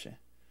mashing.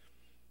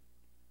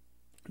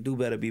 Do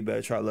better, be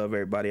better. Try to love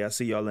everybody. I'll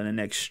see y'all in the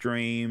next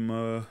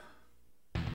stream.